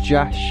by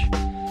Jash.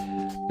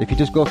 If you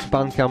just go to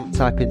Bandcamp,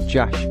 type in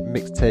Jash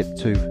Mixtape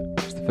 2.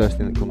 It's the first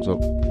thing that comes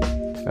up.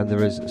 And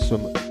there is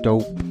some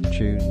dope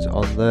tunes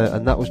on there.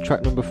 And that was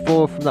track number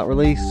 4 from that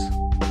release.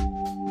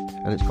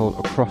 And it's called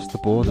Across the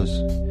Borders.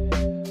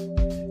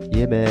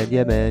 Yeah man,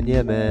 yeah man,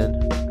 yeah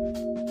man.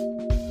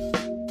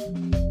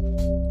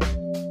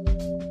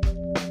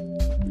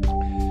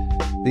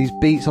 These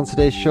beats on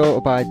today's show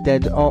are by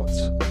Dead Ott.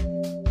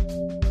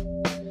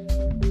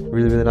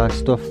 Really, really nice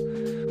stuff.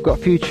 We've got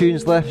a few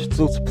tunes left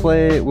still to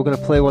play. We're going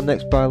to play one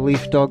next by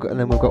Leaf Dog, and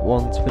then we've got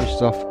one to finish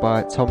us off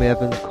by Tommy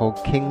Evans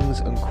called Kings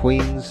and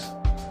Queens.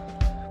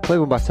 Played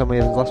one by Tommy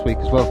Evans last week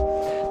as well.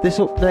 This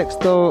up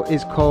next though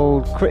is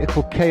called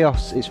Critical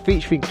Chaos. It's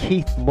featuring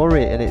Keith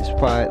Murray, and it's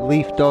by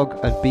Leaf Dog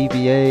and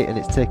BBA, and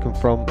it's taken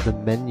from The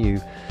Menu.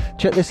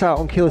 Check this out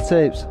on Killer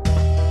Tapes.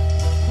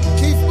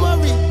 Keith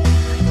Murray,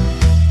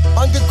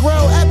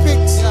 Underground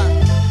Epics,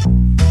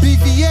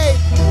 BBA,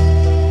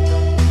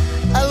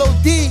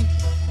 LOD,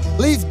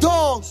 Leaf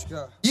Dogs,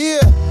 yeah,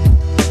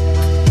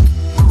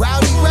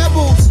 Rowdy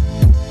Rebels.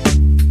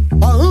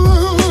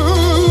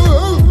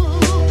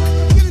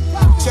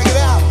 Check it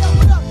out,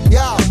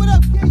 yo.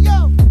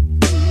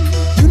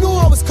 You knew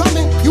I was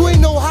coming, you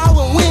ain't know how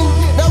and when.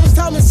 Now it's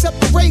time to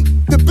separate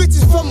the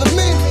bitches from the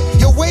men.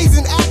 Your ways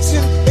in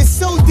action is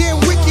so damn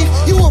wicked.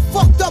 You a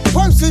fucked up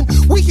person,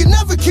 we can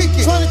never kick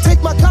it. Trying to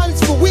take my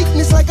kindness for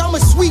weakness like I'm a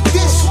sweet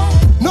dish.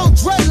 No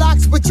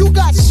dreadlocks, but you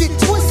got shit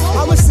twisted.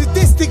 I'm a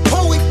sadistic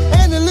poet,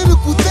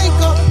 analytical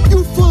thinker.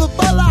 You full of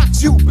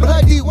bullocks, you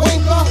bloody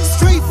wanker.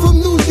 Straight from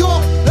New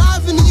York,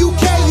 live in the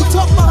UK. You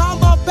talk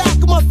behind my back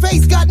and my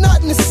face got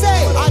nothing to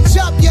say. I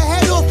chop your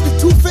head off the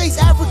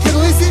two-faced African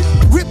lizard.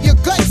 Rip your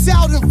guts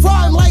out and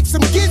fry 'em like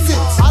some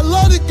gizzards. I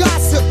love the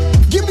gossip,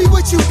 give me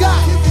what you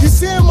got. You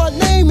saying my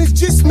name is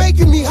just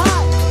making me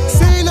hot.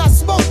 Saying I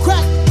smoke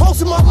crack,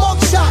 posting my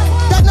mugshot.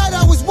 That night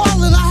I was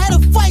wildin', I had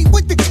a fight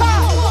with the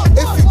cop.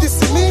 If you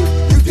dissing me,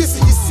 you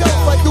dissing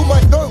yourself. I do my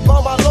dirt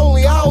by my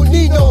lonely, I don't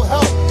need no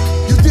help.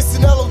 You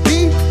dissing LOD,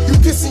 you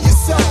dissing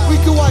yourself. We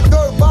do our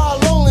dirt by our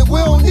lonely, we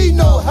don't need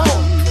no help.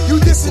 You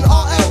dissing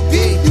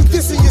RLD, you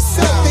dissing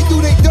yourself. They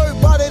do their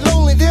dirt by their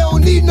lonely, they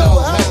don't need no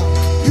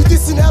help. You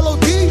dissing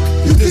LOD,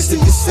 you dissing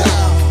yourself.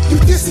 You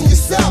dissing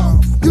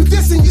yourself, you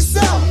dissing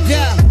yourself.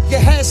 Yeah,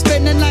 your head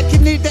spinning like you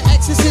need the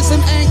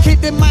exorcism. Ain't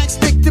kidding, might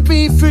stick to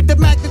me through the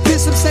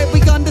magnetism. Say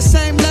we on the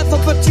same level,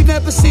 but you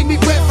never see me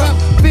with them.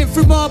 Been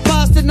through more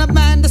bars than a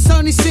man that's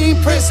only seen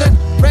prison.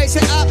 Raise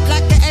it up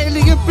like an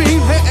alien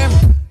beam hit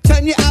him.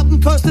 Turn your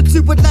album poster to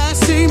a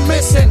last scene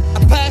missing. A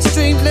past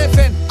dream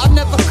living, I'm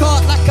never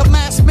caught like a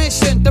mass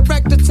mission.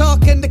 Director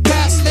talking, the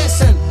cast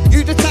listen.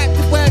 You the type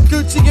to wear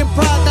Gucci and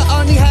Prada.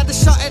 Only had a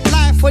shot at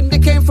life when they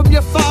came from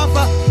your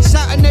father.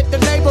 Shouting at the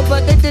label,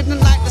 but they didn't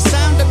like the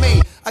sound of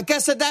me. I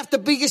guess I'd have to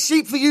be a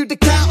sheep for you to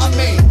count on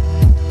me.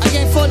 I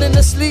ain't falling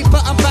asleep,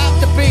 but I'm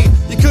about to be.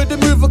 You couldn't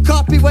move a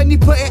copy when you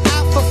put it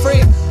out for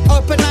free.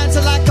 Open hands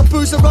are like a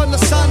boozer on a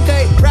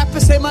Sunday.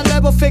 Rappers say my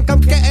level, think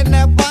I'm getting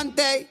there one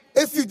day.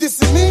 If you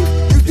dissing me,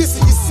 you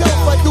dissing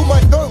yourself. I do my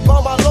dirt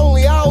by my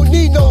lonely, I don't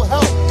need no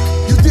help.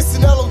 You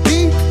dissing LOD,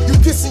 you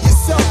dissing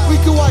yourself. We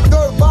do our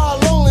dirt by our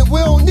lonely, we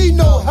don't need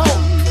no help.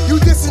 You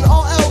dissing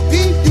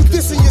RLD, you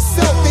dissing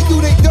yourself. They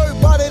do their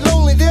dirt by their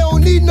lonely, they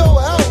don't need no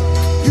help.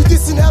 You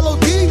dissing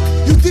LOD,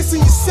 you dissing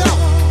yourself.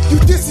 You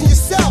dissing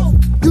yourself,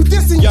 you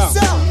dissing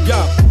yourself.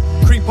 Yo,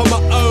 creep on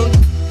my own.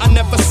 I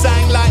never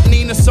sang like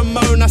Nina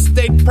Simone. I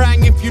stayed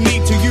praying, if you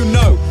need to, you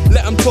know.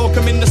 Let them talk,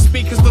 I'm in the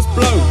speakers that's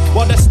blown.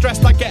 While they're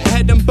stressed, I get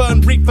head and burn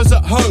reapers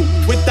at home.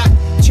 With that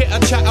chitter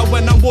chatter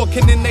when I'm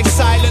walking in, they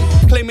silent.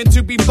 Claiming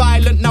to be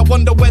violent, now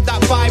wonder where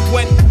that vibe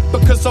went.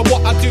 Because of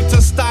what I do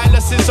to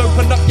stylists.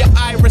 Open up your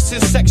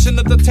irises, section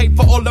of the tape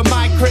for all of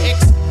my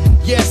critics.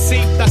 Yeah,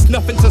 see, that's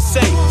nothing to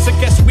say. So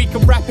guess we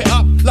can wrap it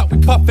up like we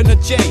puffin' a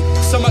J.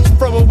 So much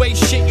throwaway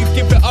shit, you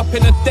give it up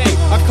in a day.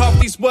 I carve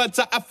these words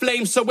out of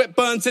flame so it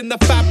burns in the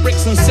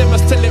fabrics and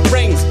simmers till it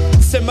rains.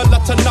 Similar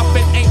to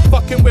nothing, ain't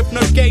fucking with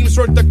no games.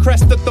 Rode the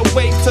crest of the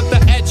wave to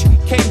the edge.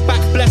 Came back,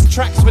 blessed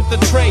tracks with the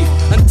trade.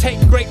 And take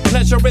great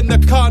pleasure in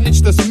the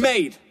carnage that's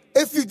made.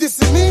 If you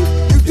dissing me,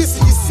 you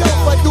dissing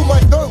yourself. I do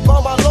my dirt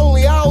by my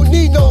lonely, I don't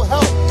need no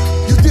help.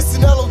 You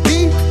dissing LOD,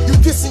 you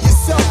dissing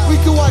yourself. We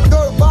do our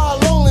dirt by our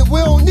lonely, we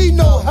don't need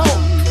no help.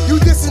 You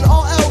dissing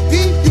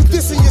RLD, you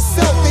dissing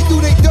yourself. They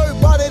do their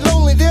dirt by their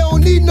lonely, they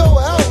don't need no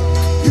help.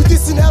 You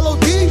dissing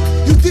LOD,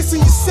 you dissing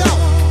yourself.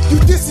 You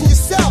dissing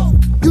yourself,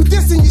 you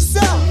dissing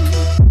yourself.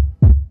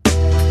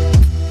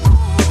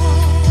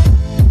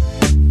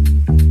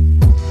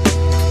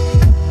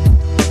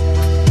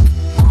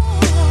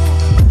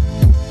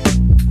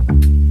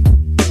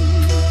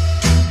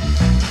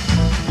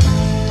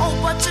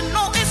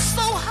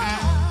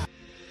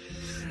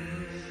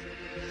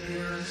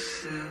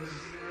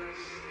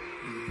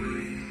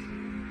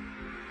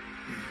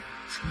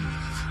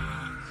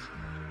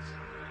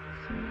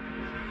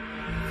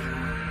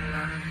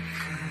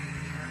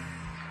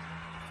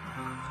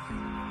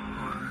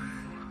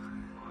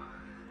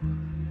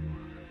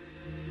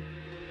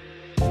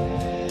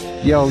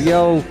 Yo,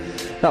 yo,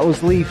 that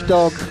was Leaf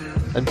Dog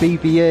and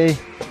BBA,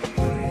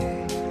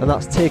 and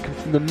that's taken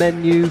from the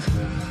Menu,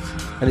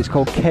 and it's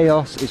called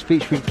Chaos. It's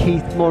featuring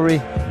Keith Murray.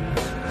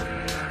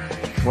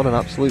 What an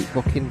absolute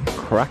fucking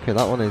cracker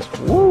that one is.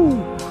 Woo!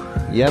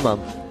 Yeah, man.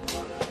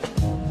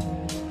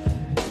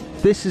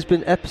 This has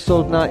been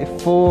episode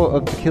 94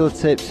 of the Killa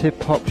Tapes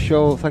Hip Hop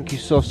Show. Thank you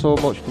so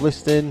much for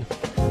listening.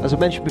 As I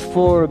mentioned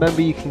before,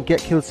 remember you can get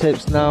Killa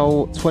Tapes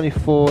now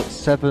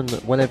 24/7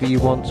 whenever you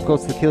want. Just go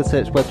to the Killa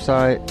Tapes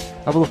website,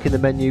 have a look in the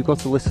menu, go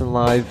to Listen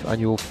Live,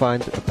 and you'll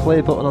find a play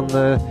button on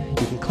there.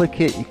 You can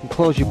click it, you can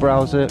close your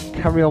browser,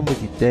 carry on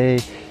with your day,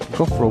 you can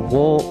go for a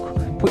walk,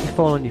 put your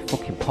phone on your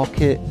fucking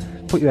pocket,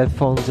 put your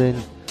headphones in,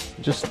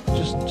 just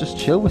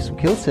chill with some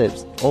Killa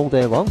Tapes all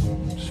day long.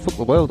 Just fuck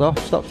the world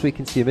off, stop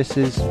speaking to your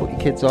missus, put your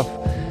kids off,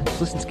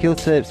 just listen to Killa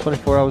Tapes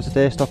 24 hours a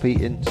day, stop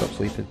eating, stop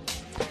sleeping.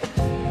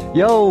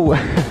 Yo,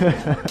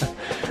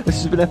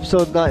 this has been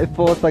episode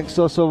 94. Thanks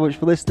so much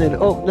for listening.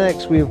 Up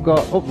last, we've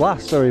got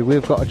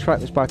a track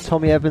that's by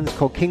Tommy Evans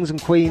called Kings and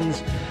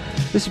Queens.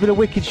 This has been a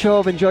wicked show.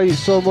 I've enjoyed it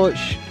so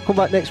much. Come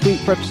back next week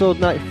for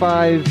episode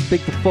 95. Big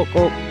the fuck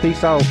up.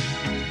 Peace out.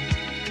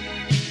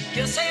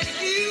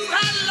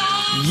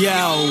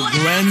 Yo,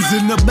 grands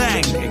in the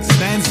bank,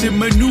 expansive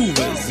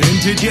maneuvers,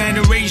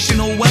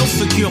 intergenerational wealth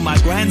secure my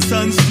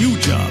grandson's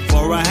future.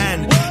 For a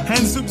hand,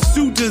 handsome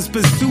suitors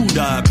pursued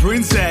her,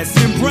 princess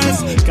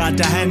impressed, got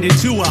to hand it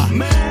to her.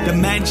 The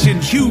mansion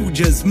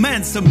huge as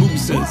Mansa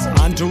Musa's,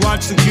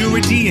 entourage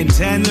security and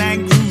 10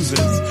 Land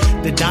Cruisers.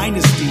 The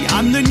dynasty,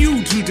 I'm the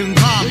new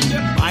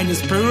Tutankhamun,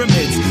 minus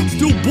pyramids,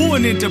 still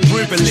born into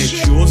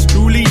privilege. Yours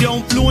truly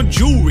don't flaunt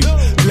jewelry,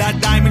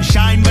 blood diamond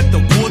shine, but the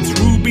quartz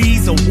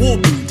rubies are war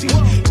booty.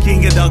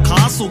 King of the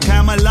castle,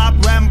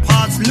 Camelot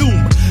ramparts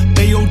loom.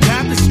 Bayeux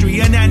tapestry,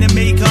 an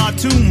anime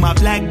cartoon. My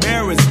flag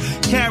bearers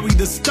carry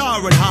the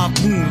star at half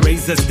moon.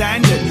 Raise the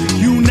standard,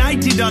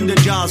 united under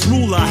Jaws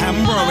ruler.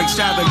 Hamburg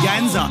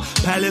extravaganza,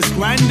 palace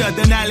grander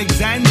than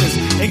Alexander's.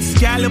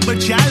 Excalibur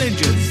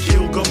challenges,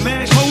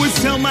 Gilgamesh. Poets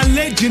tell my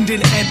legend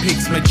in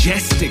epics,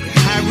 majestic.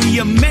 Harry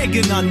and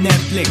Meghan on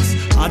Netflix.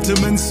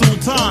 Ottoman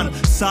Sultan,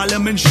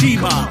 Solomon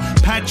Sheba,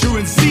 Patra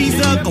and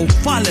Caesar, go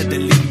follow the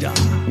leader.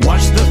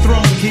 Watch the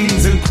throne,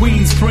 kings and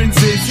queens,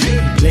 princes.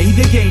 Play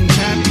the game,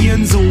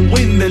 champions will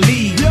win the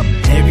league.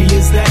 Heavy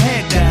is the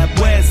head that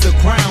wears the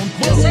crown.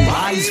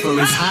 Rise for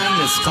his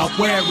highness, cup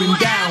wearing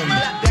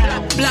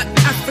down. Black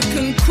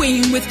African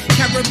queen with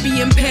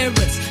Caribbean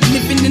parents,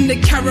 living in the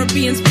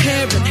Caribbean's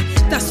parent.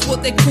 That's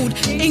what they called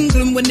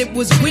England when it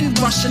was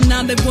Windrush, and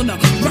now they wanna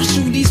rush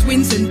all these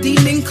winds and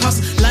de-link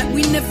us like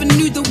we never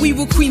knew that we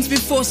were queens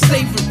before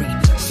slavery.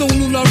 Sold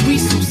all our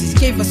resources,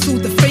 gave us all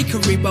the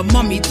fakery, but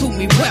mummy taught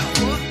me well.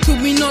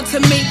 Taught me not to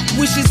make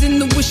wishes in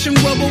the wishing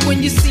well, but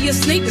when you see a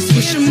snake, it's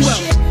wishing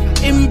well.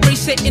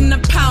 Embrace it in the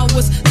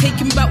powers,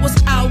 taking back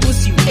what's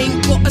ours. You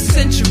ain't got a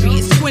century,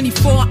 it's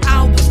 24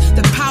 hours.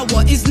 The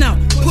power is now,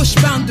 push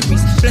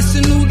boundaries.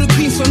 Blessing all the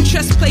queens from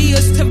chess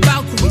players to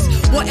Valkyries.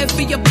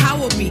 Whatever your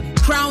power be,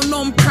 crown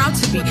on, proud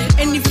to be.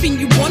 Anything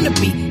you wanna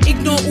be,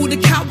 ignore all the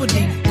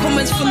cowardly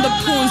comments from the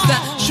pawns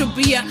that should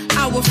be at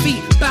our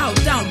feet. Bow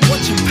down,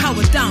 watch them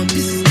power down,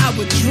 this is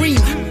our dream.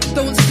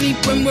 Don't sleep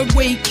when we're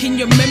waking,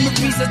 your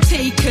memories are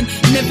taken.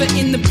 Never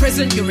in the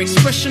present, your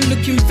expression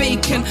looking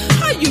vacant.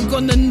 How you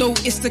gonna know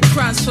it's the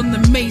crowns from the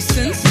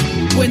Masons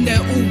when they're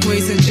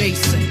always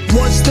adjacent?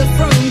 Watch the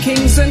throne,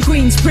 kings and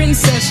queens,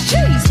 princess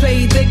Chase.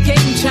 Play the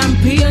game,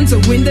 champions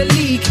will win the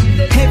league.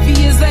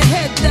 Heavy is the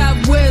head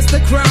that wears the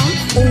crown.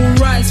 All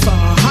rise for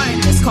her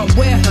highness, can't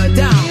wear her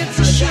down.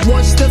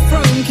 Watch the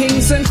throne,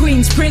 kings and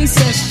queens,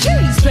 princess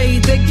Chase. Play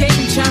the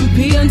game,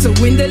 champions will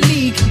win the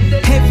league.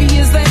 Heavy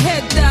is the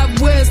head that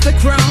wears the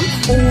crown.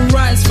 All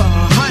rise for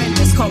her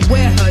highness, can't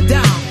wear her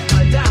down.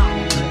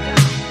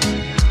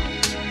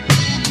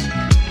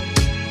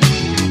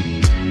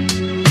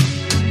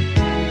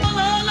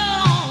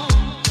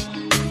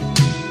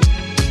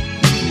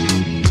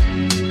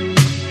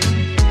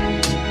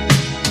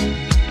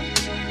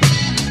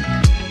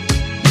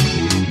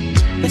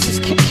 This is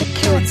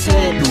Killa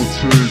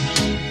Tapes.